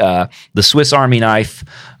the Swiss Army knife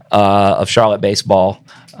of Charlotte baseball,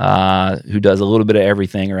 who does a little bit of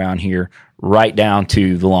everything around here, right down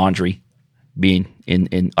to the laundry, being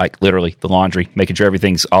in like literally the laundry, making sure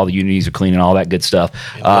all the unities are clean and all that good stuff.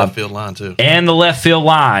 And the left field line too. And the left field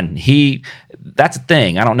line. That's a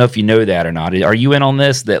thing. I don't know if you know that or not. Are you in on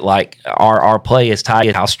this? That like our play is tied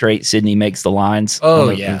to how straight Sydney makes the lines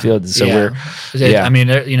on the field. So I mean,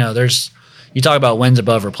 there's you talk about wins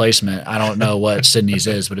above replacement. I don't know what Sydney's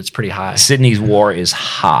is, but it's pretty high. Sydney's WAR is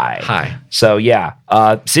high. High. So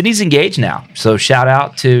Sydney's engaged now. So shout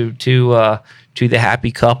out to the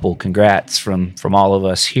happy couple. Congrats from all of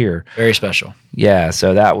us here. Very special. Yeah,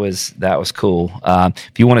 so that was cool.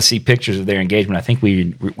 If you want to see pictures of their engagement, I think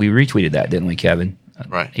we retweeted that, didn't we, Kevin?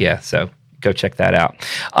 Right. Yeah, so go check that out.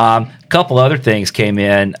 A couple other things came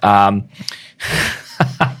in. Our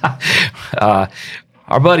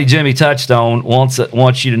buddy Jimmy Touchstone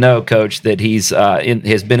wants you to know, Coach, that he's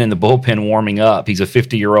has been in the bullpen warming up. He's a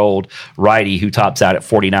 50-year-old righty who tops out at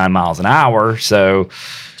 49 miles an hour. So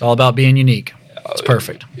it's all about being unique. It's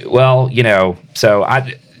perfect. Well,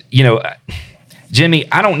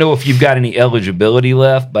 Jimmy, I don't know if you've got any eligibility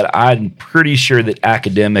left, but I'm pretty sure that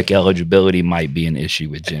academic eligibility might be an issue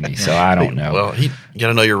with Jimmy. So I don't know. Well, you got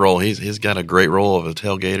to know your role. He's got a great role of a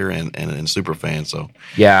tailgater and super fan. So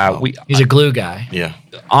yeah, he's a glue guy. Yeah.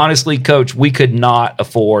 Honestly, Coach, we could not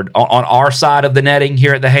afford on our side of the netting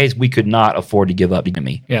here at the Hayes. We could not afford to give up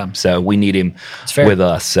Jimmy. Yeah. So we need him with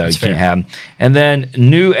us. So you can't have him. And then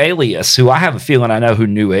New Alias, who I have a feeling I know who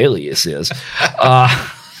New Alias is.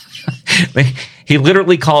 He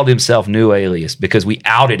literally called himself New Alias because we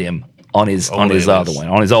outed him on his other one,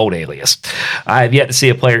 on his old alias. I have yet to see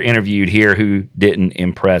a player interviewed here who didn't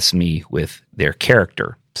impress me with their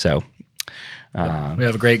character. So we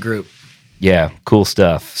have a great group. Yeah, cool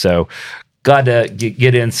stuff. So glad to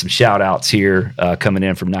get in some shout outs here coming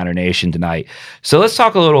in from Niner Nation tonight. So let's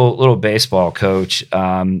talk a little baseball, Coach.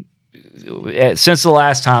 Since the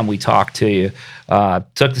last time we talked to you,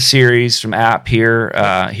 took the series from App here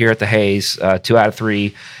at the Hayes, 2 out of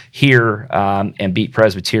 3 here, and beat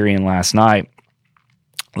Presbyterian last night.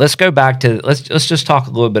 Let's go back to let's just talk a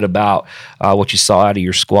little bit about what you saw out of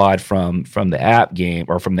your squad from the App game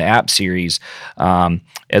or from the App series.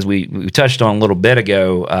 As we touched on a little bit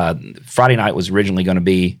ago, Friday night was originally going to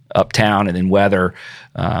be uptown, and then weather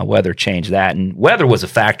changed that, and weather was a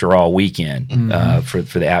factor all weekend for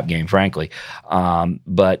the App game, frankly. Or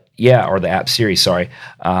the App series, sorry.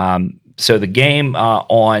 So the game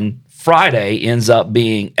on Friday ends up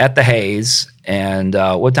being at the Hayes. And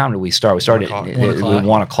what time did we start? We started at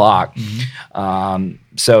 1 o'clock. Mm-hmm.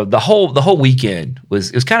 So the whole weekend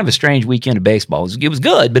was kind of a strange weekend of baseball. It was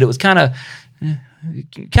good, but it was kind of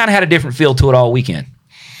had a different feel to it all weekend.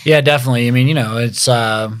 Yeah, definitely. I mean, it's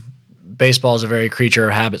baseball is a very creature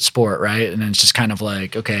of habit sport, right? And it's just kind of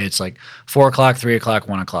like, okay, it's like 4 o'clock, 3 o'clock,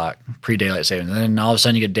 1 o'clock, pre-daylight savings. And then all of a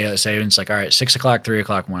sudden you get daylight savings. It's like, all right, 6 o'clock, 3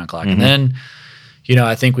 o'clock, 1 o'clock. Mm-hmm. And then,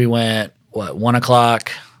 I think we went, 1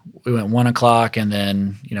 o'clock. We went 1 o'clock, and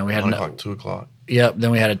then we had 1 o'clock, 2 o'clock. Yep.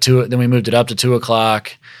 Then we had a 2. Then we moved it up to 2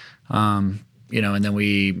 o'clock. And then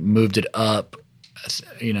we moved it up.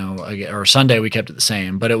 Or Sunday we kept it the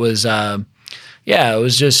same. But it was, it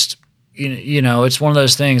was just, it's one of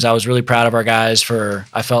those things. I was really proud of our guys for.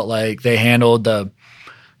 I felt like they handled the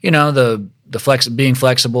being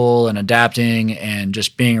flexible and adapting and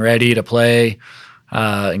just being ready to play.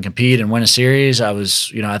 And compete and win a series. I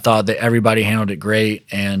thought that everybody handled it great,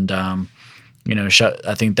 and I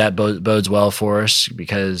think that bodes well for us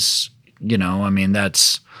because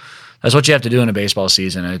that's what you have to do in a baseball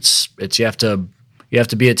season. It's you have to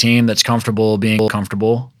be a team that's comfortable being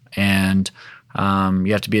comfortable, and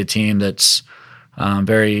you have to be a team that's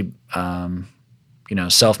very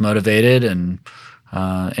self-motivated and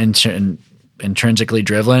intrinsically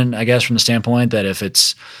driven, I guess, from the standpoint that if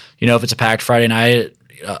it's a packed Friday night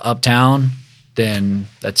uptown, then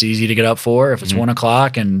that's easy to get up for. If it's 1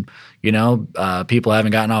 o'clock and people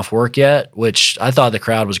haven't gotten off work yet, which I thought the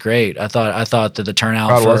crowd was great. I thought that the turnout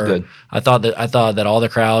Crowd was good. I thought that all the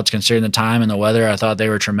crowds, considering the time and the weather, I thought they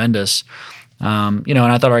were tremendous. And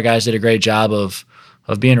I thought our guys did a great job of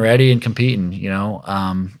being ready and competing.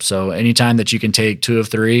 So anytime that you can take 2 of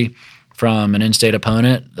 3 from an in-state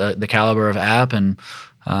opponent, the caliber of App, and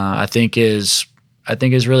I think is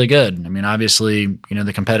really good. I mean, obviously,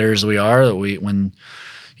 the competitors we are, when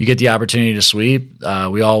you get the opportunity to sweep,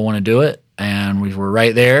 we all want to do it, and we were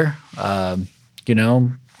right there. We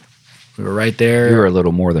were right there. You were a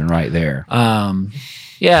little more than right there.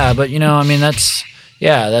 Yeah, but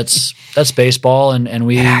that's baseball, and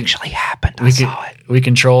we It actually happened. I saw it. We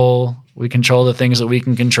control the things that we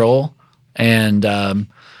can control, and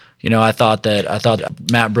I thought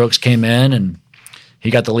that Matt Brooks came in and he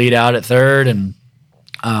got the lead out at third, and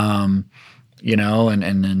and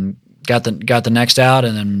then got the next out,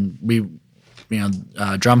 and then we,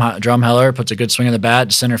 Drumheller puts a good swing of the bat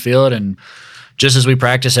to center field, and just as we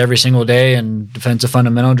practice every single day in defensive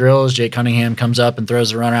fundamental drills, Jake Cunningham comes up and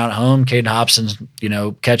throws the runner out at home. Caden Hobson,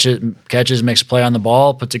 catches, makes a play on the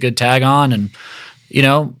ball, puts a good tag on, and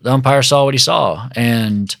the umpire saw what he saw,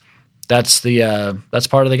 and that's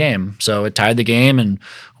part of the game. So it tied the game, and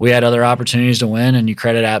we had other opportunities to win, and you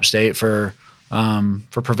credit App State for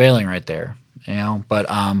prevailing right there, But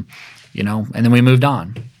and then we moved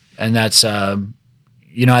on, and that's I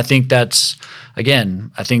think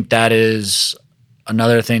that is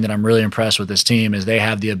another thing that I'm really impressed with this team is they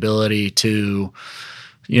have the ability to,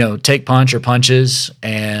 take punch or punches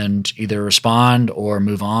and either respond or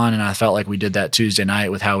move on. And I felt like we did that Tuesday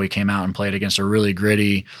night with how we came out and played against a really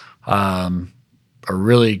gritty and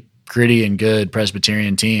good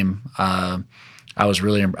Presbyterian team. I was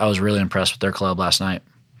really impressed with their club last night.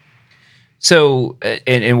 So,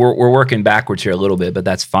 and we're working backwards here a little bit, but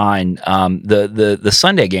that's fine. The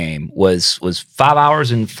Sunday game was 5 hours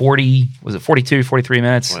and 40, was it 42, 43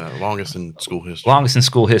 minutes? Well, longest in school history. Longest in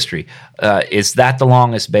school history. Is that the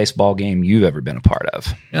longest baseball game you've ever been a part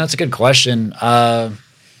of? That's a good question. I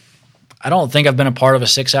don't think I've been a part of a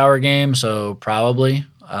 6-hour game, so probably.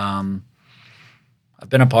 I've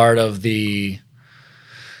been a part of the.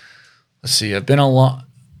 Let's see. I've been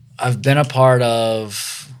a part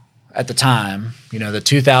of. At the time, the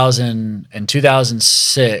 2000 and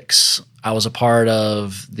 2006, I was a part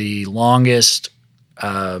of the longest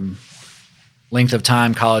length of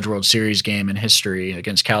time College World Series game in history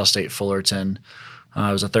against Cal State Fullerton.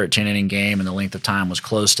 It was a 13-inning game, and the length of time was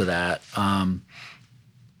close to that. I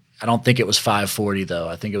don't think it was 540, though.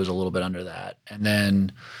 I think it was a little bit under that. And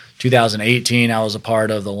then 2018, I was a part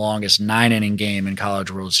of the longest 9-inning game in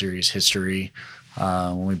College World Series history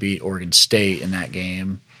when we beat Oregon State in that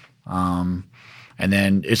game. And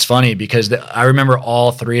then it's funny because I remember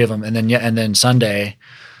all 3 of them, and then Sunday,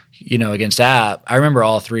 against App, I remember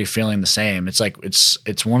all 3 feeling the same. It's like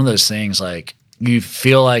it's one of those things like you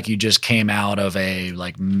feel like you just came out of a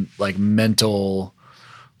like mental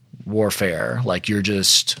warfare, like you're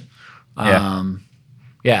just and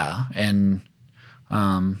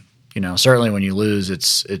certainly when you lose,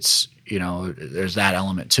 it's there's that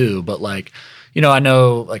element too, but like. I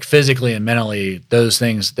know like physically and mentally those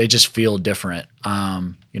things, they just feel different.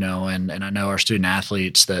 And I know our student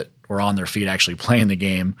athletes that were on their feet actually playing the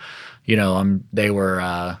game, they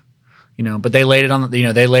were, but they laid it on,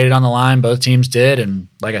 they laid it on the line. Both teams did. And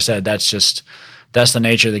like I said, that's the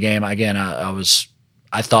nature of the game. Again,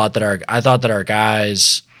 I thought that our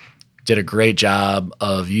guys did a great job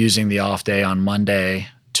of using the off day on Monday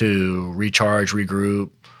to recharge,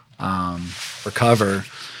 regroup, recover.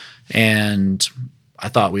 And I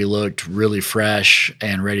thought we looked really fresh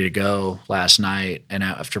and ready to go last night. And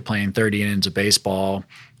after playing 30 innings of baseball,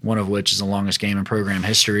 one of which is the longest game in program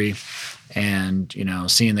history, and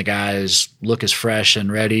seeing the guys look as fresh and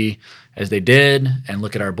ready as they did, and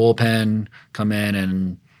look at our bullpen come in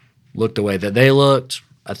and look the way that they looked,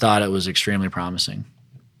 I thought it was extremely promising.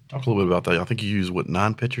 Talk a little bit about that. I think you used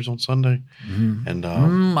 9 pitchers on Sunday, and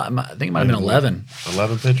I think it might have been 11.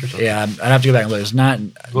 11 pitchers. Okay. Yeah, I'd have to go back and look. It's not.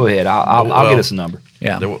 Go ahead. I'll get us a number.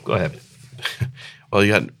 Yeah, Go ahead. Well,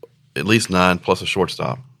 you had at least 9 plus a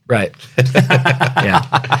shortstop. Right. Yeah.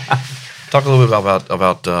 Talk a little bit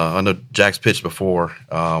about. I know Jack's pitched before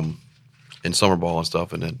in summer ball and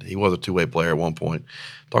stuff, and then he was a 2-way player at one point.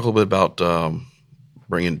 Talk a little bit about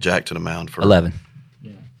bringing Jack to the mound for 11.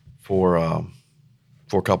 For a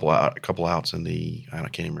couple outs in the, I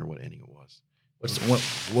can't even remember what inning it was.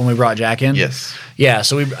 When we brought Jack in? Yes. Yeah,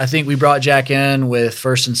 so I think we brought Jack in with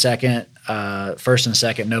first and second,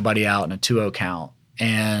 nobody out, and a 2-0 count.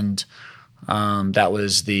 And That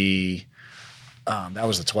was the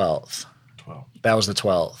 12th. That was the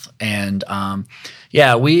 12th. And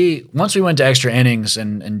once we went to extra innings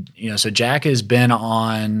and so Jack has been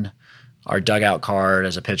on our dugout card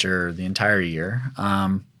as a pitcher the entire year,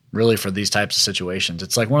 really for these types of situations.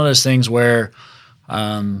 It's like one of those things where,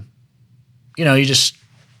 you just,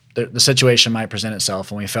 the situation might present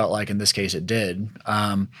itself, and we felt like in this case it did.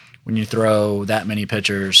 When you throw that many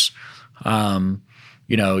pitchers,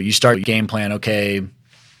 you start your game plan. Okay,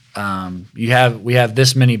 we have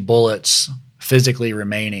this many bullets physically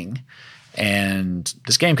remaining, and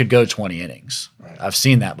this game could go 20 innings. Right. I've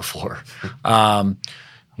seen that before. I'm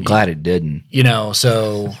glad it didn't.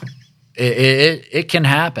 So it can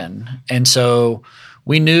happen, and so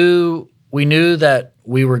we knew that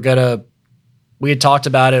we had talked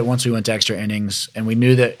about it once we went to extra innings, and we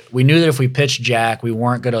knew that if we pitched Jack, we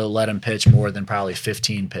weren't going to let him pitch more than probably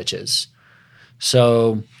 15 pitches.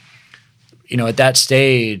 So, at that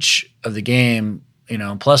stage of the game,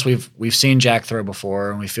 plus we've seen Jack throw before,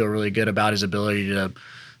 and we feel really good about his ability to,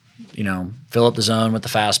 fill up the zone with the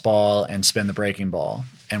fastball and spin the breaking ball.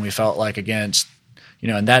 And we felt like against,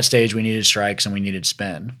 in that stage we needed strikes and we needed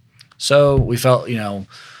spin. So we felt,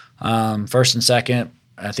 first and second,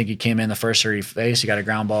 I think he came in the first he faced. He got a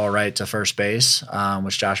ground ball right to first base,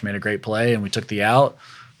 which Josh made a great play, and we took the out.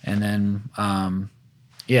 And then,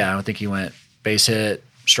 I think he went base hit,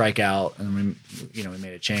 strikeout, and we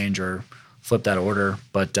made a change or flipped that order.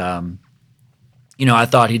 But I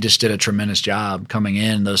thought he just did a tremendous job coming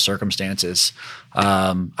in those circumstances.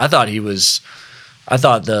 I thought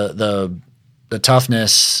the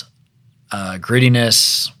toughness,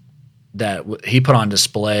 grittiness that he put on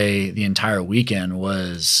display the entire weekend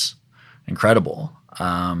was incredible.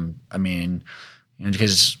 Because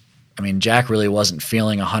Jack really wasn't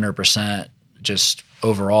feeling 100% just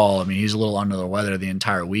overall. He's a little under the weather the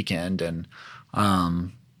entire weekend, and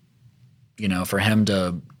for him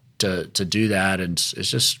to do that, and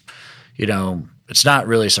it's just it's not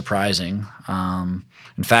really surprising. In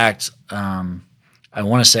fact, I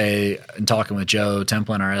want to say, in talking with Joe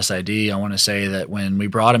Templin, our SID, I want to say that when we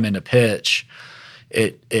brought him into pitch,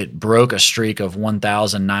 it broke a streak of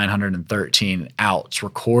 1,913 outs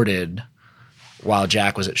recorded while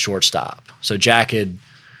Jack was at shortstop. So Jack had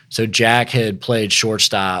played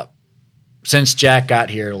shortstop since Jack got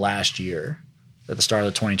here last year, at the start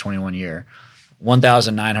of the 2021 year.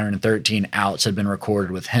 1,913 outs had been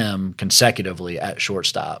recorded with him consecutively at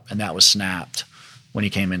shortstop, and that was snapped when he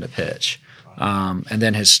came into pitch. And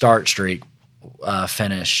then his start streak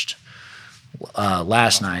finished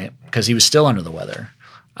last night because he was still under the weather.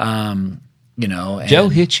 Joe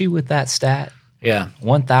hit you with that stat. Yeah,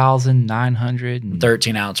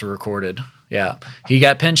 1,913 outs were recorded. Yeah, he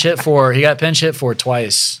got pinch hit for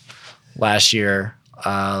twice last year.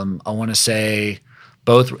 I want to say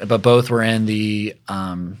both were in the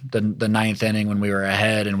ninth inning when we were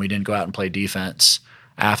ahead and we didn't go out and play defense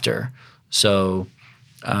after. So.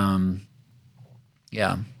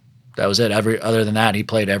 That was it. Other than that, he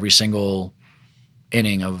played every single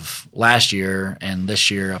inning of last year and this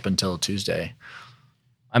year up until Tuesday.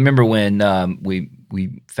 I remember when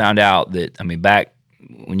we found out that back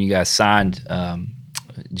when you guys signed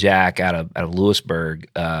Jack out of Lewisburg,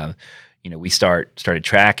 we started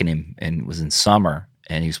tracking him, and it was in summer,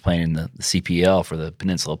 and he was playing in the CPL for the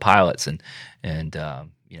Peninsula Pilots, and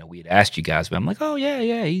we had asked you guys, but I'm like, oh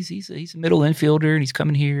yeah, he's a middle infielder, and he's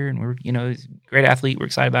coming here, and we're he's a great athlete. We're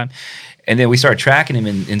excited about him, and then we started tracking him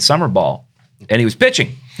in summer ball, and he was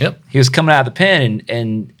pitching. Yep, he was coming out of the pen,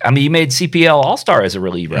 and he made CPL All-Star as a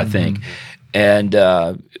reliever, I think, and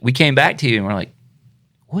we came back to you and we're like,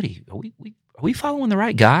 what are we following the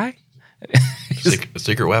right guy? A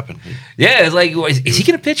secret weapon. Yeah, it's like, is he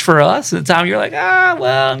going to pitch for us? At the time, you're like,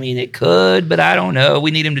 it could, but I don't know.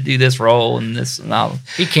 We need him to do this role and this and all.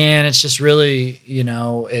 He can. It's just really,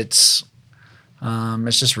 it's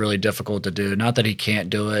just really difficult to do. Not that he can't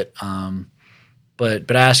do it,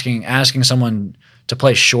 but asking someone to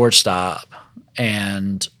play shortstop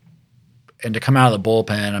and to come out of the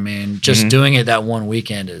bullpen. Just doing it that one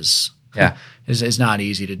weekend is not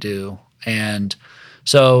easy to do, and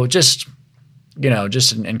so just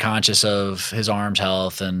conscious of his arm's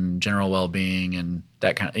health and general well-being and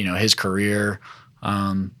that kind of, his career.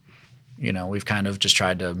 We've kind of just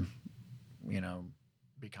tried to,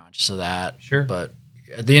 be conscious of that. Sure. But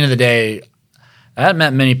at the end of the day, I haven't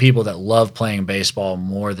met many people that love playing baseball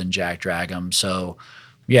more than Jack Dragum. So,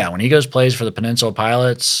 when he plays for the Peninsula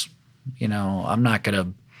Pilots, I'm not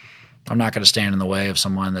gonna stand in the way of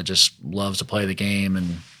someone that just loves to play the game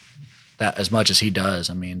and that as much as he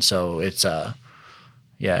does. So it's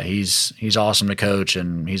he's awesome to coach,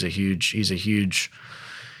 and he's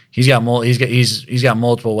got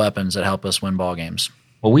multiple weapons that help us win ball games.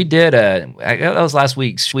 Well, we did that was last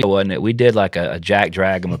week's show, wasn't it? We did like a Jack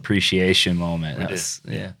Dragum appreciation moment.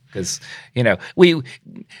 Yeah, because we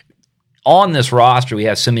on this roster we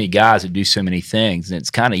have so many guys that do so many things, and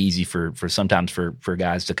it's kind of easy for sometimes for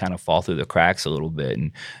guys to kind of fall through the cracks a little bit.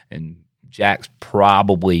 And Jack's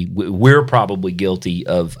we're probably guilty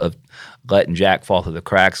of letting Jack fall through the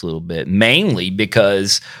cracks a little bit, mainly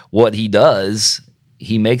because what he does,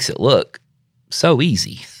 he makes it look so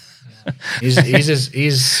easy. He's as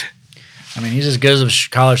good of a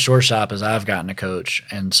college shortstop as I've gotten to coach,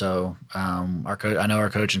 and so I know our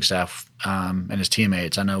coaching staff and his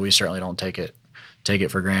teammates. I know we certainly don't take it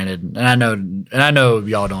for granted, and I know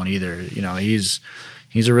y'all don't either. He's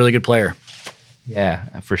a really good player.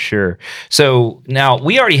 Yeah, for sure. So now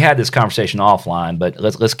we already had this conversation offline, but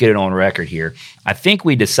let's get it on record here. I think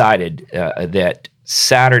we decided that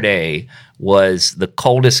Saturday was the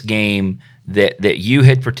coldest game that you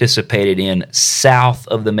had participated in south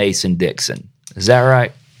of the Mason-Dixon. Is that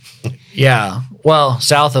right? Yeah. Well,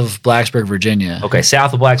 south of Blacksburg, Virginia. Okay,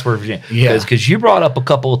 south of Blacksburg, Virginia. Yeah. Because you brought up a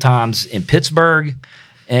couple of times in Pittsburgh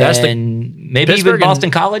and maybe even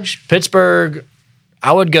Boston College? Pittsburgh.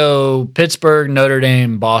 I would go Pittsburgh, Notre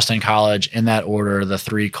Dame, Boston College in that order. The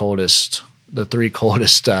three coldest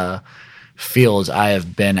fields I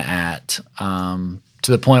have been at,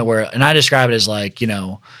 to the point where, and I describe it as like,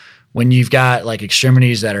 when you've got like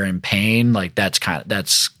extremities that are in pain, like that's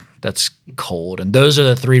cold. And those are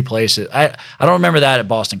the three places. I don't remember that at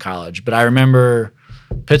Boston College, but I remember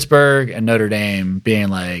Pittsburgh and Notre Dame being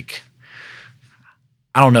like,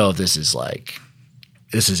 I don't know if this is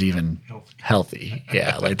even healthy.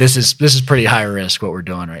 Yeah, like this is pretty high risk what we're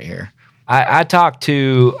doing right here. I talked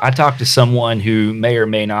to someone who may or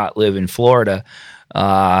may not live in Florida,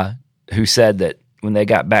 who said that when they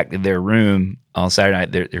got back to their room on Saturday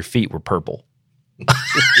night, their feet were purple. It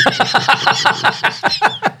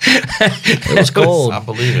was cold. I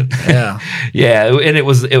believe it. Yeah, and it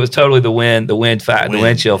was totally the wind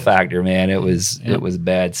chill factor, man. It was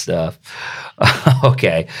bad stuff.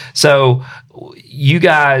 Okay, so you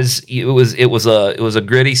guys, it was a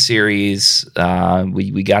gritty series.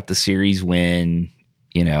 We got the series win.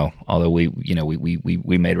 Although we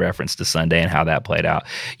made reference to Sunday and how that played out.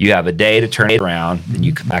 You have a day to turn it around, and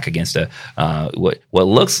you come back against what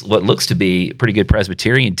looks to be a pretty good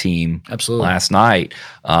Presbyterian team. Absolutely. Last night.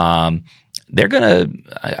 They're gonna.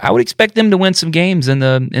 I would expect them to win some games in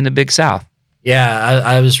the Big South. Yeah,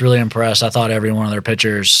 I was really impressed. I thought every one of their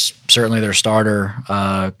pitchers, certainly their starter,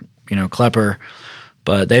 Klepper.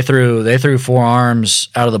 But they threw 4 arms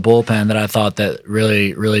out of the bullpen that I thought that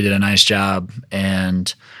really, really did a nice job.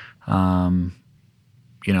 And,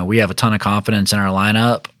 we have a ton of confidence in our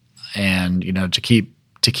lineup, and, to keep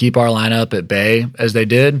our lineup at bay as they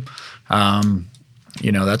did,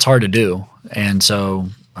 that's hard to do. And so,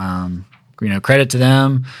 credit to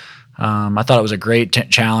them. I thought it was a great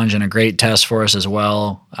challenge and a great test for us as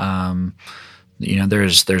well.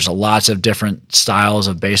 There's lots of different styles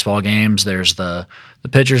of baseball games. There's the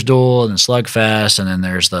pitcher's duel and the slugfest, and then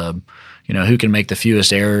there's the, who can make the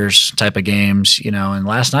fewest errors type of games. And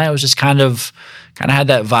last night it was just kind of had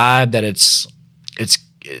that vibe that it's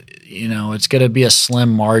going to be a slim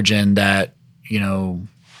margin that,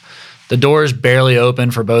 the door's barely open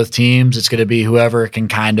for both teams. It's going to be whoever can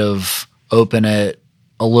kind of open it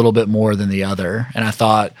a little bit more than the other. And I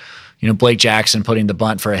thought, Blake Jackson putting the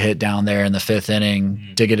bunt for a hit down there in the 5th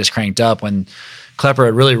inning to get us cranked up when Klepper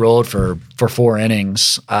had really rolled for 4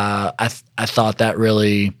 innings. I thought that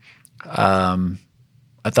really was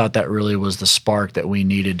the spark that we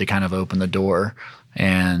needed to kind of open the door.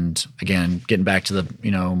 And again, getting back to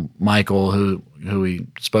the Michael who we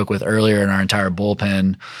spoke with earlier in our entire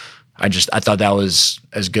bullpen, I thought that was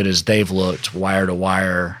as good as they've looked wire to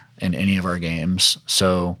wire in any of our games.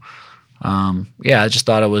 So. I just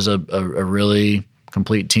thought it was a really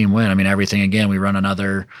complete team win. I mean, everything, again, we run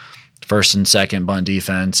another first and second bunt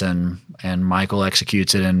defense, and Michael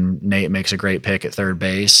executes it, and Nate makes a great pick at third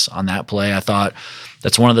base on that play. I thought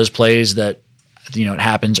that's one of those plays that, it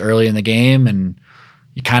happens early in the game and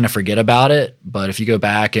you kind of forget about it. But if you go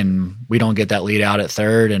back and we don't get that lead out at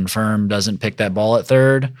third and Firm doesn't pick that ball at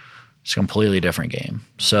third, it's a completely different game.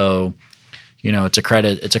 So, it's a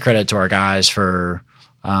credit to our guys for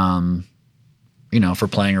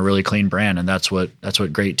playing a really clean brand, and that's what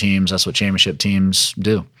great teams, that's what championship teams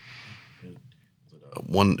do. It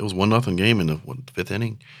was 1-0 game in the 5th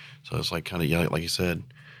inning, so it's like kind of like you said,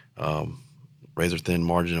 razor thin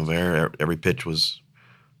margin of error. Every pitch was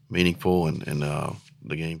meaningful, and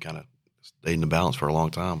the game kind of stayed in the balance for a long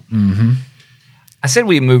time. Mm-hmm. I said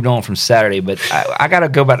we moved on from Saturday, but I got to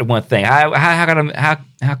go back to one thing.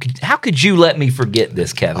 How could you let me forget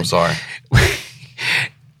this, Kevin? I'm sorry.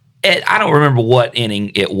 I don't remember what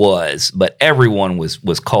inning it was, but everyone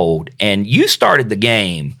was cold, and you started the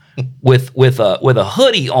game with a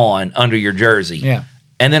hoodie on under your jersey, Yeah.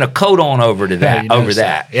 and then a coat on over to that. you noticed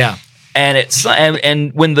that. Yeah. And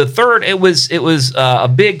and when the third, it was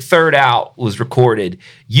a big third out was recorded.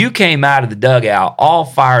 You came out of the dugout all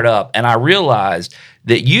fired up, and I realized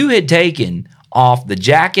that you had taken off the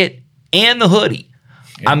jacket and the hoodie.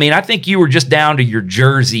 I mean, I think you were just down to your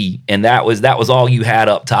jersey, and that was all you had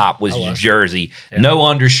up top was your jersey. Yeah. No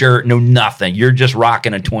undershirt, no nothing. You're just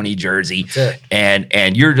rocking a 20 jersey,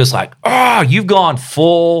 and you're just like, you've gone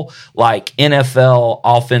full like NFL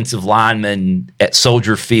offensive lineman at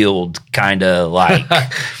Soldier Field, kind of like,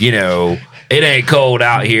 it ain't cold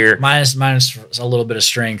out here. Minus a little bit of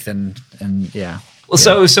strength and yeah.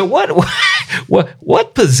 So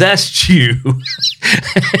what possessed you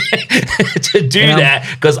to do that?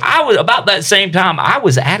 Because I was about that same time I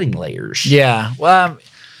was adding layers. Yeah, well,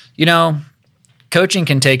 coaching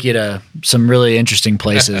can take you to some really interesting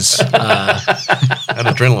places. That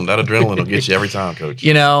adrenaline will get you every time, Coach.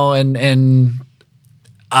 I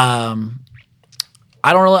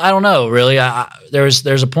don't know really.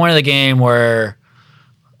 There's a point of the game where.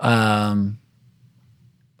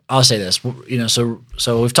 I'll say this,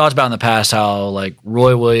 so we've talked about in the past how like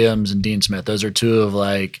Roy Williams and Dean Smith, those are two of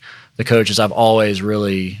like the coaches I've always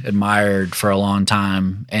really admired for a long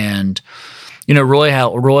time. And,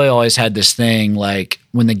 Roy always had this thing, like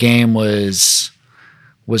when the game was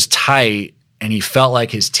tight and he felt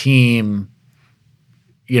like his team,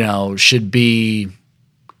 should be,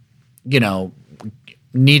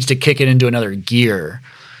 needs to kick it into another gear.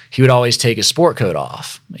 He would always take his sport coat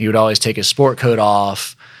off.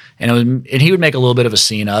 And he would make a little bit of a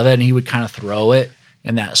scene of it, and he would kind of throw it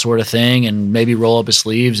and that sort of thing, and maybe roll up his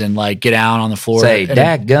sleeves and like get down on the floor. Say,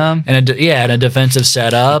 dadgum. And a defensive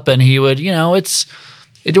setup, and he would,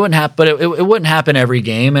 it wouldn't happen, but it wouldn't happen every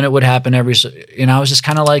game, and it would happen every. I was just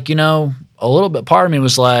kind of like, a little bit. Part of me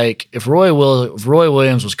was like, if Roy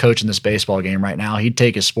Williams was coaching this baseball game right now, he'd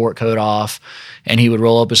take his sport coat off, and he would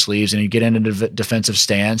roll up his sleeves, and he'd get into defensive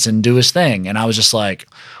stance and do his thing. And I was just like,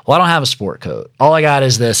 well, I don't have a sport coat. All I got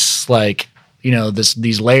is this, like,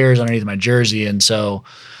 these layers underneath my jersey. And so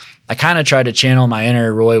I kind of tried to channel my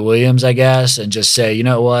inner Roy Williams, I guess, and just say, you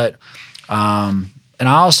know what? And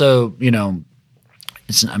I also,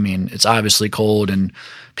 it's obviously cold, and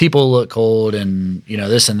people look cold, and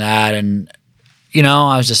this and that, and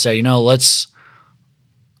I was just saying, let's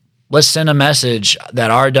send a message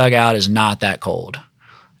that our dugout is not that cold,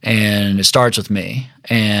 and it starts with me.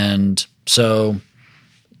 And so,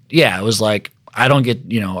 yeah, it was like, I don't get,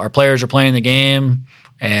 our players are playing the game,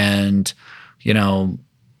 and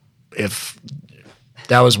if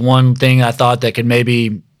that was one thing I thought that could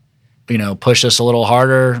maybe push us a little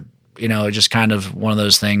harder, it just kind of one of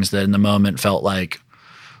those things that in the moment felt like,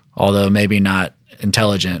 although maybe not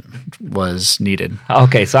intelligent, was needed.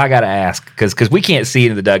 Okay, so I got to ask, because we can't see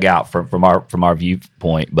into the dugout from our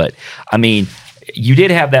viewpoint, but I mean, you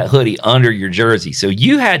did have that hoodie under your jersey, so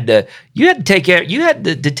you had to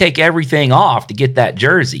take everything off to get that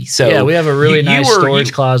jersey. So yeah, we have a really nice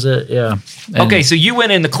storage closet. Yeah. Okay, so you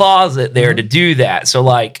went in the closet there to do that. So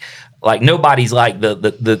like nobody's like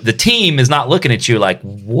the team is not looking at you like,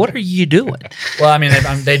 what are you doing? Well, I mean,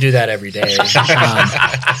 they do that every day.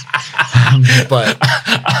 But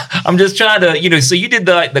I'm just trying to, so you did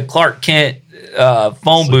the Clark Kent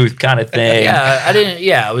phone booth kind of thing. Yeah, I didn't.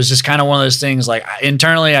 Yeah, it was just kind of one of those things. Like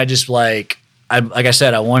internally, I just like I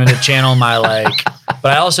said, I wanted to channel my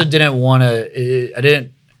but I also didn't want to.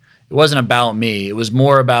 It wasn't about me. It was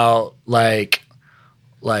more about like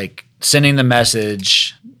sending the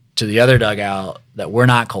message to the other dugout that we're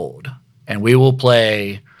not cold, and we will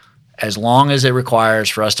play as long as it requires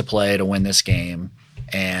for us to play to win this game.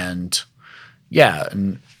 And yeah,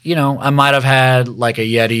 and I might have had like a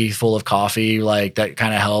Yeti full of coffee, like that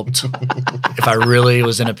kind of helped if I really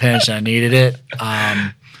was in a pinch and I needed it.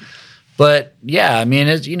 But yeah, I mean,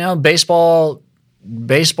 it's baseball.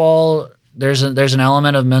 There's an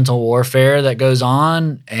element of mental warfare that goes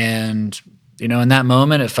on, and in that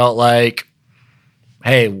moment, it felt like,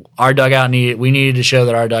 hey, our dugout we needed to show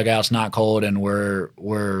that our dugout's not cold, and we're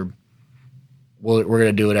going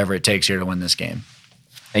to do whatever it takes here to win this game.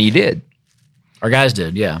 And you did. Our guys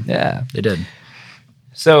did, yeah. Yeah, they did.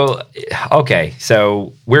 So, okay,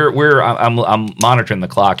 so I'm monitoring the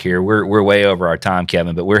clock here. We're way over our time,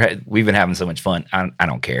 Kevin, but we've been having so much fun. I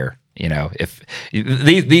don't care. You know, if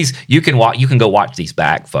these you can go watch these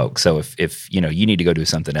back, folks. So if you know you need to go do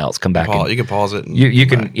something else, come back. You can pause it. And you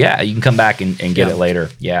can you can come back and get it later.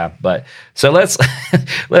 Yeah, but so let's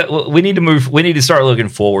we need to move. We need to start looking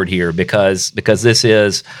forward here because this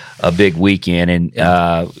is a big weekend and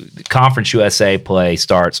Conference USA play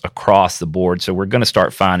starts across the board. So we're going to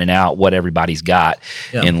start finding out what everybody's got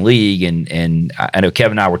in league. And I know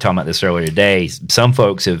Kevin and I were talking about this earlier today. Some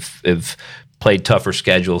folks have played tougher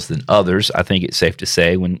schedules than others. I think it's safe to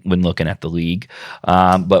say when looking at the league.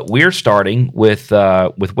 But we're starting with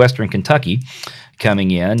Western Kentucky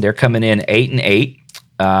coming in. They're coming in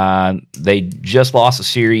 8-8. They just lost a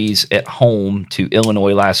series at home to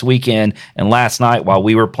Illinois last weekend, and last night while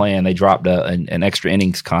we were playing, they dropped an extra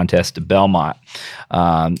innings contest to Belmont.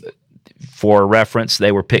 For reference,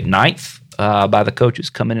 they were picked 9th by the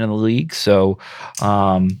coaches coming into the league. So.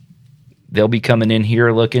 They'll be coming in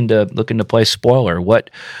here looking to play spoiler.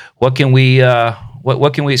 What can we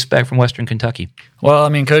expect from Western Kentucky? Well, I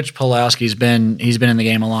mean, Coach Pulaski's been in the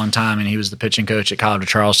game a long time, and he was the pitching coach at College of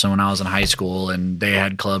Charleston when I was in high school, and they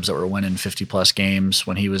had clubs that were winning 50+ games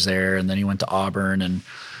when he was there, and then he went to Auburn, and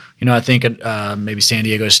I think maybe San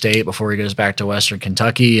Diego State before he goes back to Western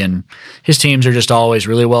Kentucky, and his teams are just always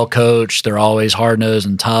really well coached. They're always hard-nosed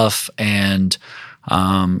and tough, and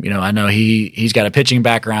I know he's got a pitching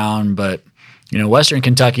background, but Western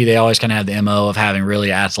Kentucky, they always kind of have the MO of having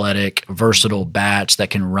really athletic, versatile bats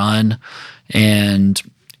that can run. And,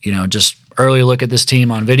 just early look at this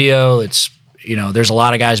team on video, it's, there's a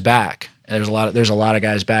lot of guys back. There's a lot of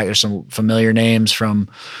guys back. There's some familiar names from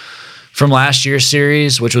last year's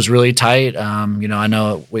series, which was really tight. I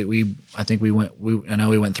know we went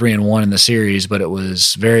 3-1 in the series, but it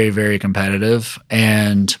was very, very competitive.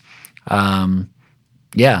 And,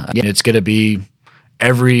 it's going to be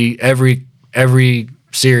every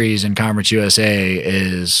series in Conference USA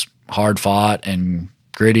is hard fought and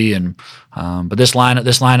gritty, and but this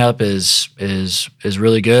lineup is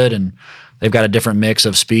really good, and they've got a different mix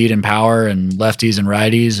of speed and power and lefties and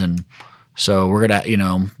righties, and so we're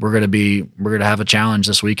gonna have a challenge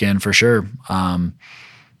this weekend for sure. But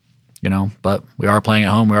we are playing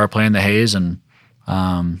at home. We are playing the Hayes, and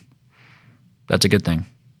that's a good thing.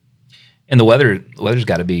 And the weather's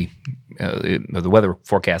got to be. The weather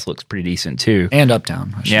forecast looks pretty decent too, and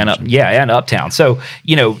uptown. And uptown. So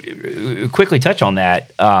quickly touch on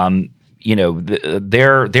that.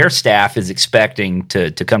 Their staff is expecting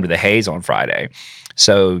to come to the Hayes on Friday.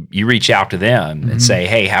 So you reach out to them and say,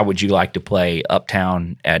 "Hey, how would you like to play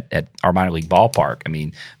uptown at our minor league ballpark?" I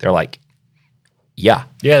mean, they're like, "Yeah."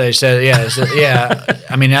 They said, yeah.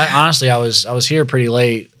 I mean, honestly, I was here pretty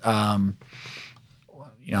late.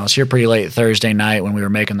 I was here pretty late Thursday night when we were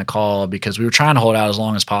making the call because we were trying to hold out as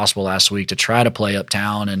long as possible last week to try to play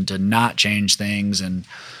uptown and to not change things and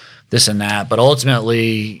this and that. But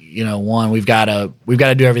ultimately, we've got to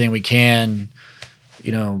do everything we can,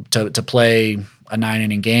 to play a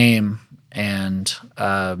 9-inning game. And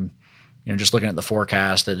just looking at the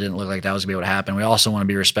forecast, it didn't look like that was gonna be able to happen. We also want to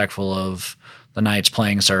be respectful of the Knights'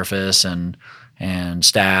 playing surface and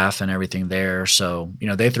staff and everything there. So,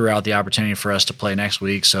 they threw out the opportunity for us to play next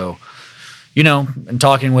week. So, and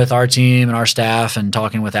talking with our team and our staff and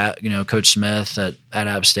talking with, Coach Smith at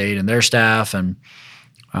App State and their staff. And,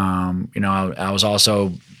 I was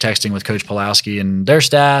also texting with Coach Pulaski and their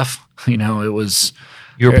staff. It was...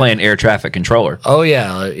 You were playing air traffic controller. Oh,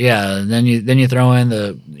 yeah. Yeah. And then you throw in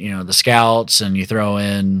the scouts and you throw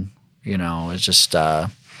in, it's just...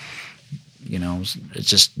 it's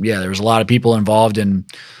just, there was a lot of people involved in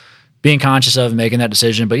being conscious of making that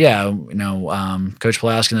decision. But Coach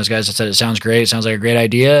Pulaski and those guys said it sounds great. It sounds like a great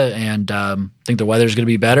idea. And I think the weather's going to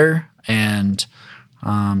be better and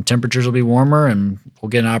temperatures will be warmer and we'll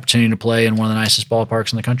get an opportunity to play in one of the nicest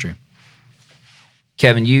ballparks in the country.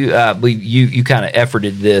 Kevin, you kind of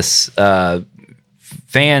efforted this.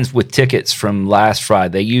 Fans with tickets from last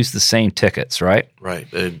Friday, they used the same tickets, right? Right.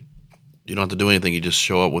 You don't have to do anything. You just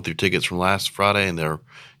show up with your tickets from last Friday, and they're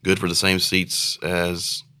good for the same seats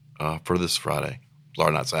as for this Friday.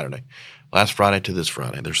 Sorry, not Saturday. Last Friday to this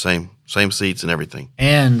Friday, they're same seats and everything.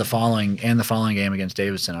 And the following game against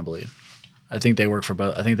Davidson, I believe. I think they work for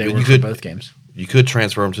both. I think they work for both games. You could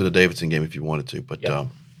transfer them to the Davidson game if you wanted to, but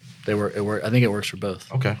they were. I think it works for both.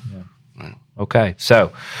 Okay. Yeah. Right. Okay.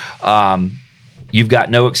 So, you've got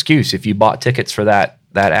no excuse if you bought tickets for that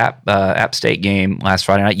App State game last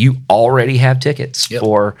Friday night. You already have tickets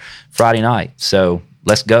for Friday night. So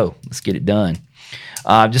let's go. Let's get it done.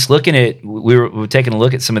 just looking at, we were taking a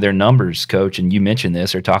look at some of their numbers, Coach, and you mentioned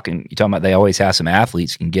this. You're talking about they always have some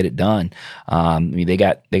athletes who can get it done. I mean, they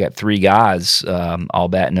got 3 guys all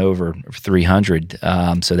batting over 300.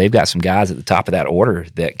 So they've got some guys at the top of that order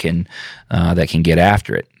that can get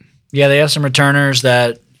after it. Yeah, they have some returners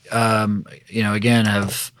that again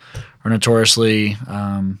are notoriously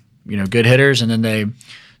good hitters, and then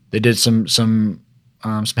they did some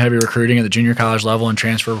heavy recruiting at the junior college level and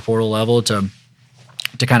transfer portal level to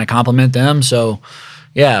kind of complement them. So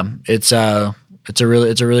yeah, it's a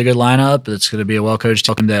really good lineup. It's going to be a well coached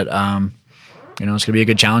team that it's going to be a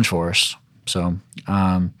good challenge for us. So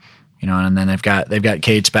and then they've got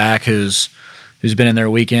Cates back who's been in their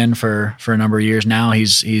weekend for a number of years now.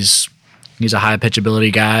 He's a high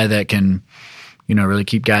pitchability guy that can really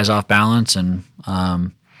keep guys off balance, and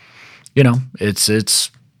it's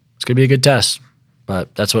going to be a good test.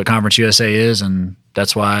 But that's what Conference USA is, and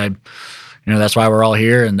that's why we're all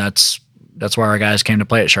here, and that's why our guys came to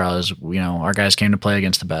play at Charlotte. Our guys came to play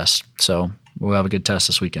against the best. So we'll have a good test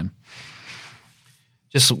this weekend.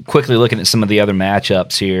 Just quickly looking at some of the other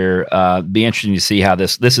matchups here, be interesting to see how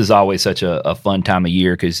this is always such a fun time of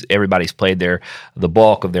year because everybody's played the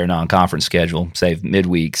bulk of their non-conference schedule, save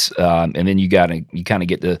midweeks, and then you kind of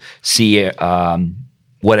get to see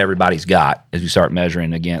what everybody's got as we start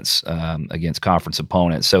measuring against conference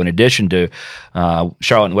opponents. So in addition to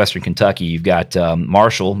Charlotte and Western Kentucky, you've got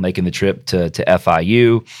Marshall making the trip to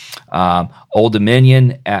FIU, Old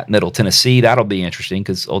Dominion at Middle Tennessee. That'll be interesting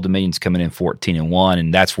because Old Dominion's coming in 14-1,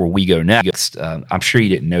 and that's where we go next. I'm sure you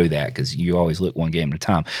didn't know that because you always look one game at a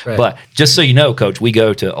time. Right. But just so you know, Coach, we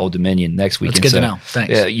go to Old Dominion next weekend. That's good to know.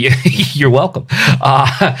 Thanks. You're welcome.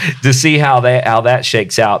 To see how that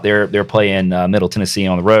shakes out, they're playing Middle Tennessee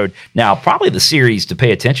on the road. Now, probably the series to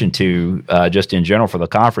pay attention to just in general for the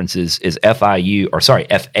conference is FAU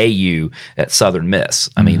at Southern Miss.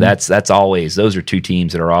 I mean, that's always, those are 2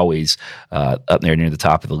 teams that are always up there near the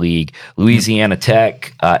top of the league. Louisiana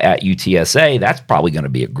Tech at UTSA, that's probably going to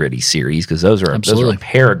be a gritty series because those are a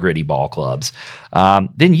pair of gritty ball clubs. Then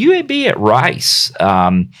UAB at Rice.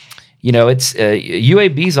 It's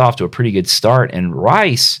UAB's off to a pretty good start, and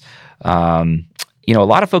Rice, a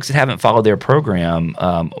lot of folks that haven't followed their program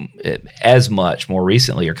as much more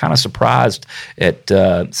recently are kind of surprised at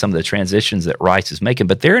some of the transitions that Rice is making.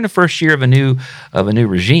 But they're in the first year of a new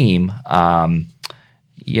regime.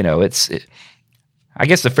 I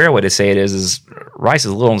guess the fair way to say it is Rice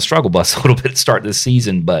is a little on the struggle bus a little bit to start this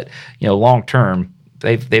season, but long term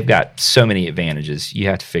they've got so many advantages. You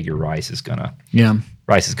have to figure Rice is gonna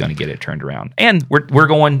get it turned around, and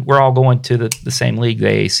we're all going to the same league, the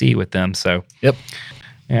AAC, with them. So yep.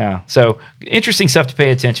 Yeah, so interesting stuff to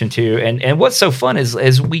pay attention to, and what's so fun is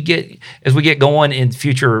as we get going in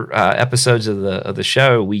future episodes of the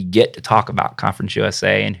show, we get to talk about Conference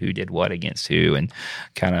USA and who did what against who, and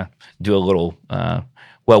kind of do a little.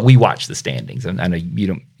 We watch the standings, and I know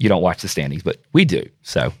you don't watch the standings, but we do.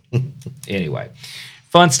 So anyway,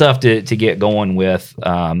 fun stuff to get going with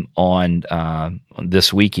on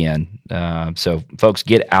this weekend. So folks,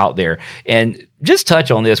 get out there and just touch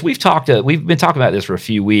on this. We've been talking about this for a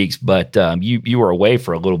few weeks, but you were away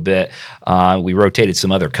for a little bit. We rotated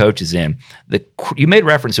some other coaches in. You made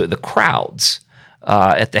reference to it. The crowds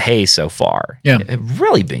at the Hayes so far have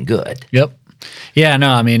really been good. Yep. Yeah.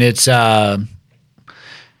 No. I mean, it's I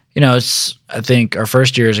think our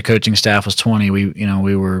first year as a coaching staff was 20.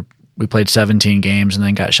 We played 17 games and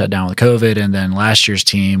then got shut down with COVID. And then last year's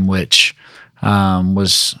team, which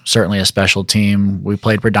was certainly a special team, we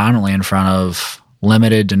played predominantly in front of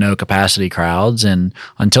limited to no capacity crowds. And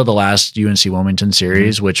until the last UNC Wilmington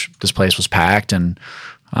series, which this place was packed and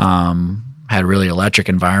had really electric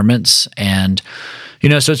environments. And,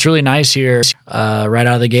 so it's really nice here right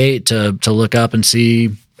out of the gate to look up and see,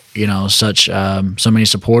 so many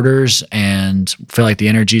supporters, and feel like the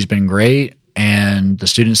energy's been great. And the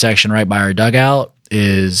student section right by our dugout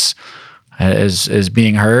is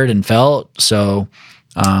being heard and felt. So,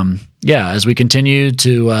 as we continue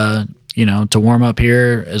to warm up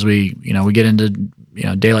here, as we get into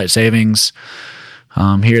daylight savings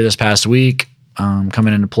here this past week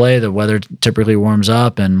coming into play, the weather typically warms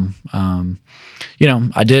up, and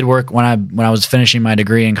I did work when I was finishing my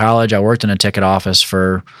degree in college. I worked in a ticket office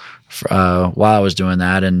for while I was doing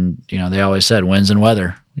that, and they always said winds and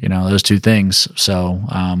weather. Those 2 things. So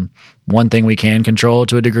one thing we can control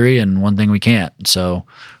to a degree, and one thing we can't. So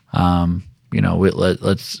we'll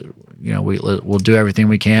do everything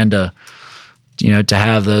we can to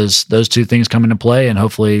have those 2 things come into play, and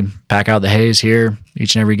hopefully pack out the Hayes here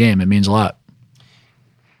each and every game. It means a lot.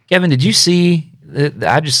 Kevin, did you see?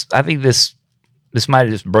 I think this this might have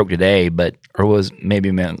just broke today, or was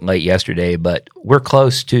maybe meant late yesterday, but we're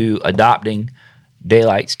close to adopting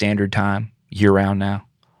daylight standard time year round now.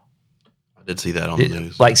 I did see that on the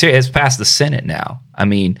news. Like, seriously, it's passed the Senate now. I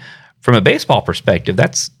mean, from a baseball perspective,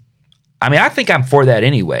 I think I'm for that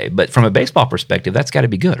anyway, but from a baseball perspective, that's got to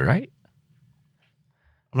be good, right?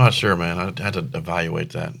 I'm not sure, man. I had to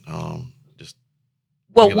evaluate that. Just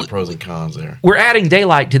Well, the pros and cons there. we're adding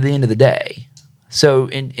daylight to the end of the day. So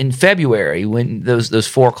in February, when those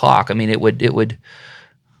 4 o'clock, I mean, we'd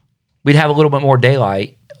have a little bit more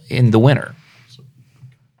daylight in the winter.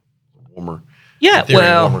 Warmer. Yeah, theory,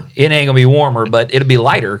 well, warmer. it ain't gonna be warmer, but it'll be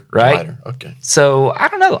lighter, right? Lighter. Okay. So I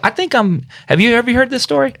don't know. I think have you ever heard this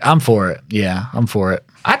story? I'm for it. Yeah, I'm for it.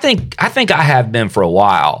 I think I have been for a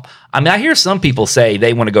while. I mean, I hear some people say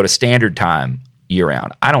they want to go to standard time year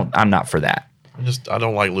round. I'm not for that. I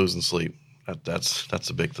don't like losing sleep. That's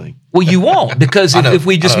a big thing. Well, you won't, because I know. if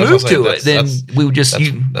we just I know, move that's what to I'm it, saying. then we would just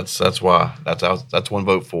That's why that's one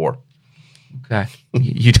vote for. okay.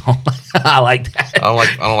 You don't. I like that. I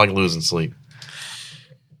don't like losing sleep.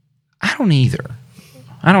 I don't either.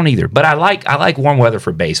 But I like warm weather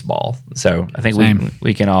for baseball. So I think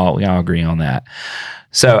we can all agree on that.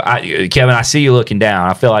 So Kevin, I see you looking down.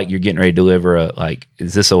 I feel like you're getting ready to deliver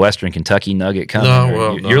is this a Western Kentucky nugget coming?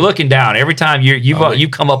 No, no. You're looking down every time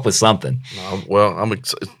you've come up with something. Well,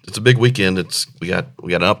 it's a big weekend. We got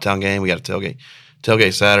an uptown game. We got a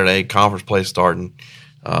tailgate Saturday. Conference play starting.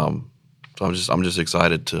 So I'm just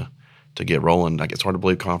excited to get rolling. Like, it's hard to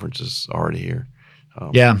believe conference is already here.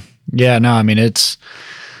 Yeah. No, I mean,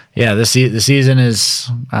 the season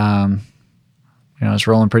is, it's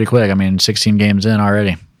rolling pretty quick. I mean, 16 games in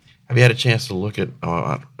already. Have you had a chance to look at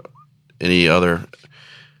any other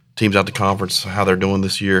teams out the conference, how they're doing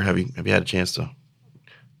this year? Have you had a chance to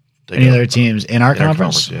take Any other teams in our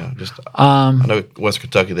conference? Yeah, I know West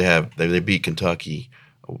Kentucky. They beat Kentucky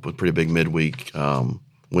with a pretty big midweek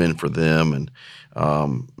win for them, and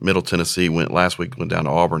Middle Tennessee went down to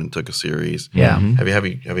Auburn and took a series. Yeah. Have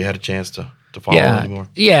you had a chance to follow anymore?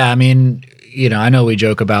 Yeah. I mean, I know we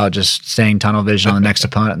joke about just staying tunnel vision on the next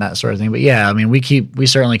opponent and that sort of thing, but yeah, I mean, we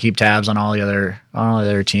certainly keep tabs on all the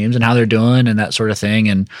other teams and how they're doing and that sort of thing.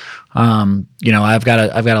 And I've got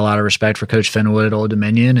a lot of respect for Coach Fenwood at Old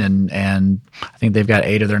Dominion, and I think they've got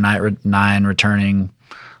 8 of their 9 returning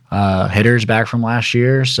hitters back from last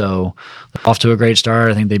year, so off to a great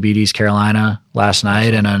start. I think they beat East Carolina last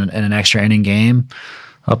night in an extra inning game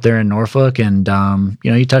up there in Norfolk. And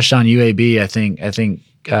you touched on UAB. I think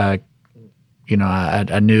I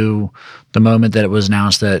knew the moment that it was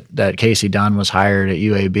announced that Casey Dunn was hired at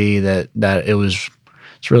UAB that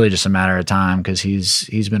it's really just a matter of time, because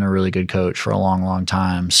he's been a really good coach for a long, long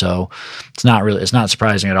time. So it's not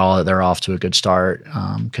surprising at all that they're off to a good start,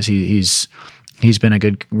 because he's been a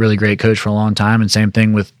really great coach for a long time. And same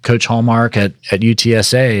thing with Coach Hallmark at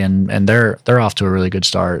UTSA, and they're off to a really good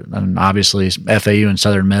start. And obviously FAU and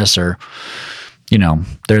Southern Miss are,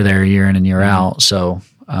 they're there year in and year out. So,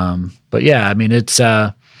 but yeah, I mean, it's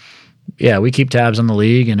we keep tabs on the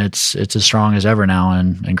league, and it's as strong as ever now,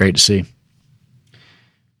 and great to see.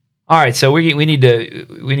 All right, so we need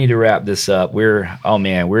to wrap this up. We're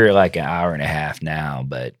like an hour and a half now,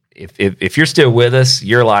 but if you're still with us,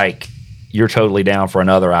 you're totally down for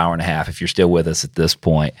another hour and a half if you're still with us at this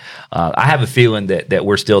point. I have a feeling that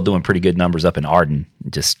we're still doing pretty good numbers up in Arden,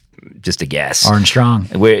 just a guess. Arden strong.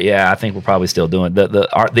 I think we're probably still doing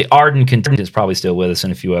the Arden contingent is probably still with us,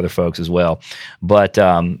 and a few other folks as well. But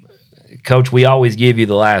Coach, we always give you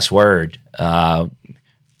the last word.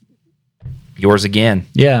 Yours again.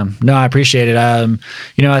 Yeah, no, I appreciate it. I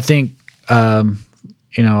think.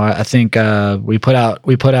 I think we put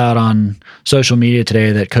out on social media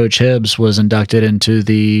today that Coach Hibbs was inducted into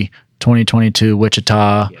the 2022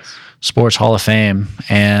 Wichita Sports Hall of Fame,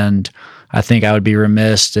 and I think I would be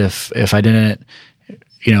remiss if I didn't,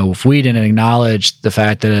 if we didn't acknowledge the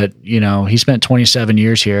fact that he spent 27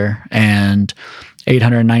 years here and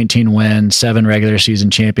 819 wins, 7 regular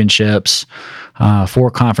season championships,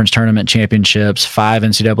 4 conference tournament championships, 5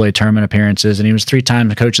 NCAA tournament appearances, and he was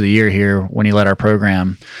 3-time Coach of the Year here when he led our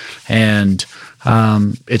program. And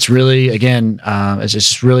it's really, again, it's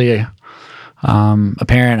just really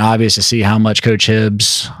apparent, obvious to see how much Coach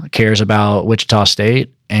Hibbs cares about Wichita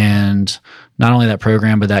State, and not only that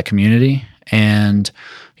program but that community. And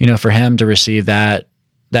for him to receive that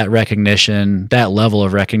recognition, that level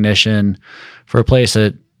of recognition, for a place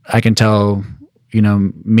that I can tell,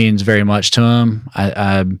 means very much to him.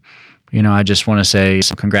 I just want to say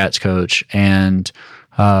congrats, Coach, and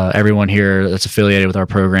everyone here that's affiliated with our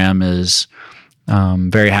program is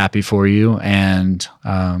very happy for you, and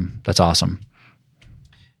that's awesome.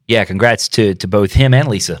 yeah, congrats to both him and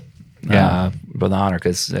Lisa. Yeah. For the honor,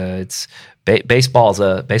 because it's baseball's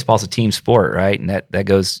a team sport, right? And that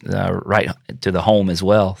goes right to the home as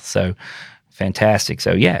well. So fantastic.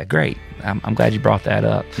 So yeah, great. I'm glad you brought that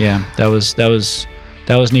up. Yeah, that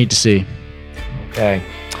was neat to see. Okay.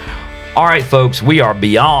 All right, folks, we are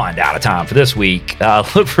beyond out of time for this week.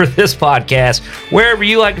 Look for this podcast wherever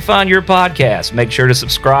you like to find your podcast. Make sure to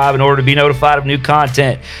subscribe in order to be notified of new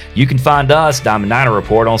content. You can find us, Diamond Niner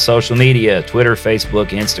Report, on social media, Twitter, Facebook,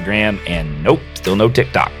 Instagram, and nope, still no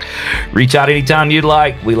TikTok. Reach out anytime you'd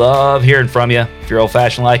like. We love hearing from you. If you're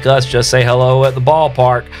old-fashioned like us, just say hello at the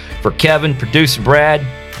ballpark. For Kevin, producer Brad,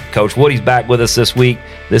 Coach Woody's back with us this week.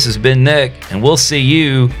 This has been Nick, and we'll see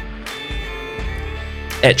you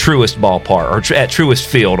at Truist Ballpark, or at Truist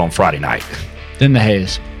Field on Friday night. Then the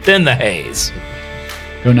Haze. Then the Haze.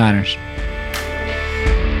 Go Niners.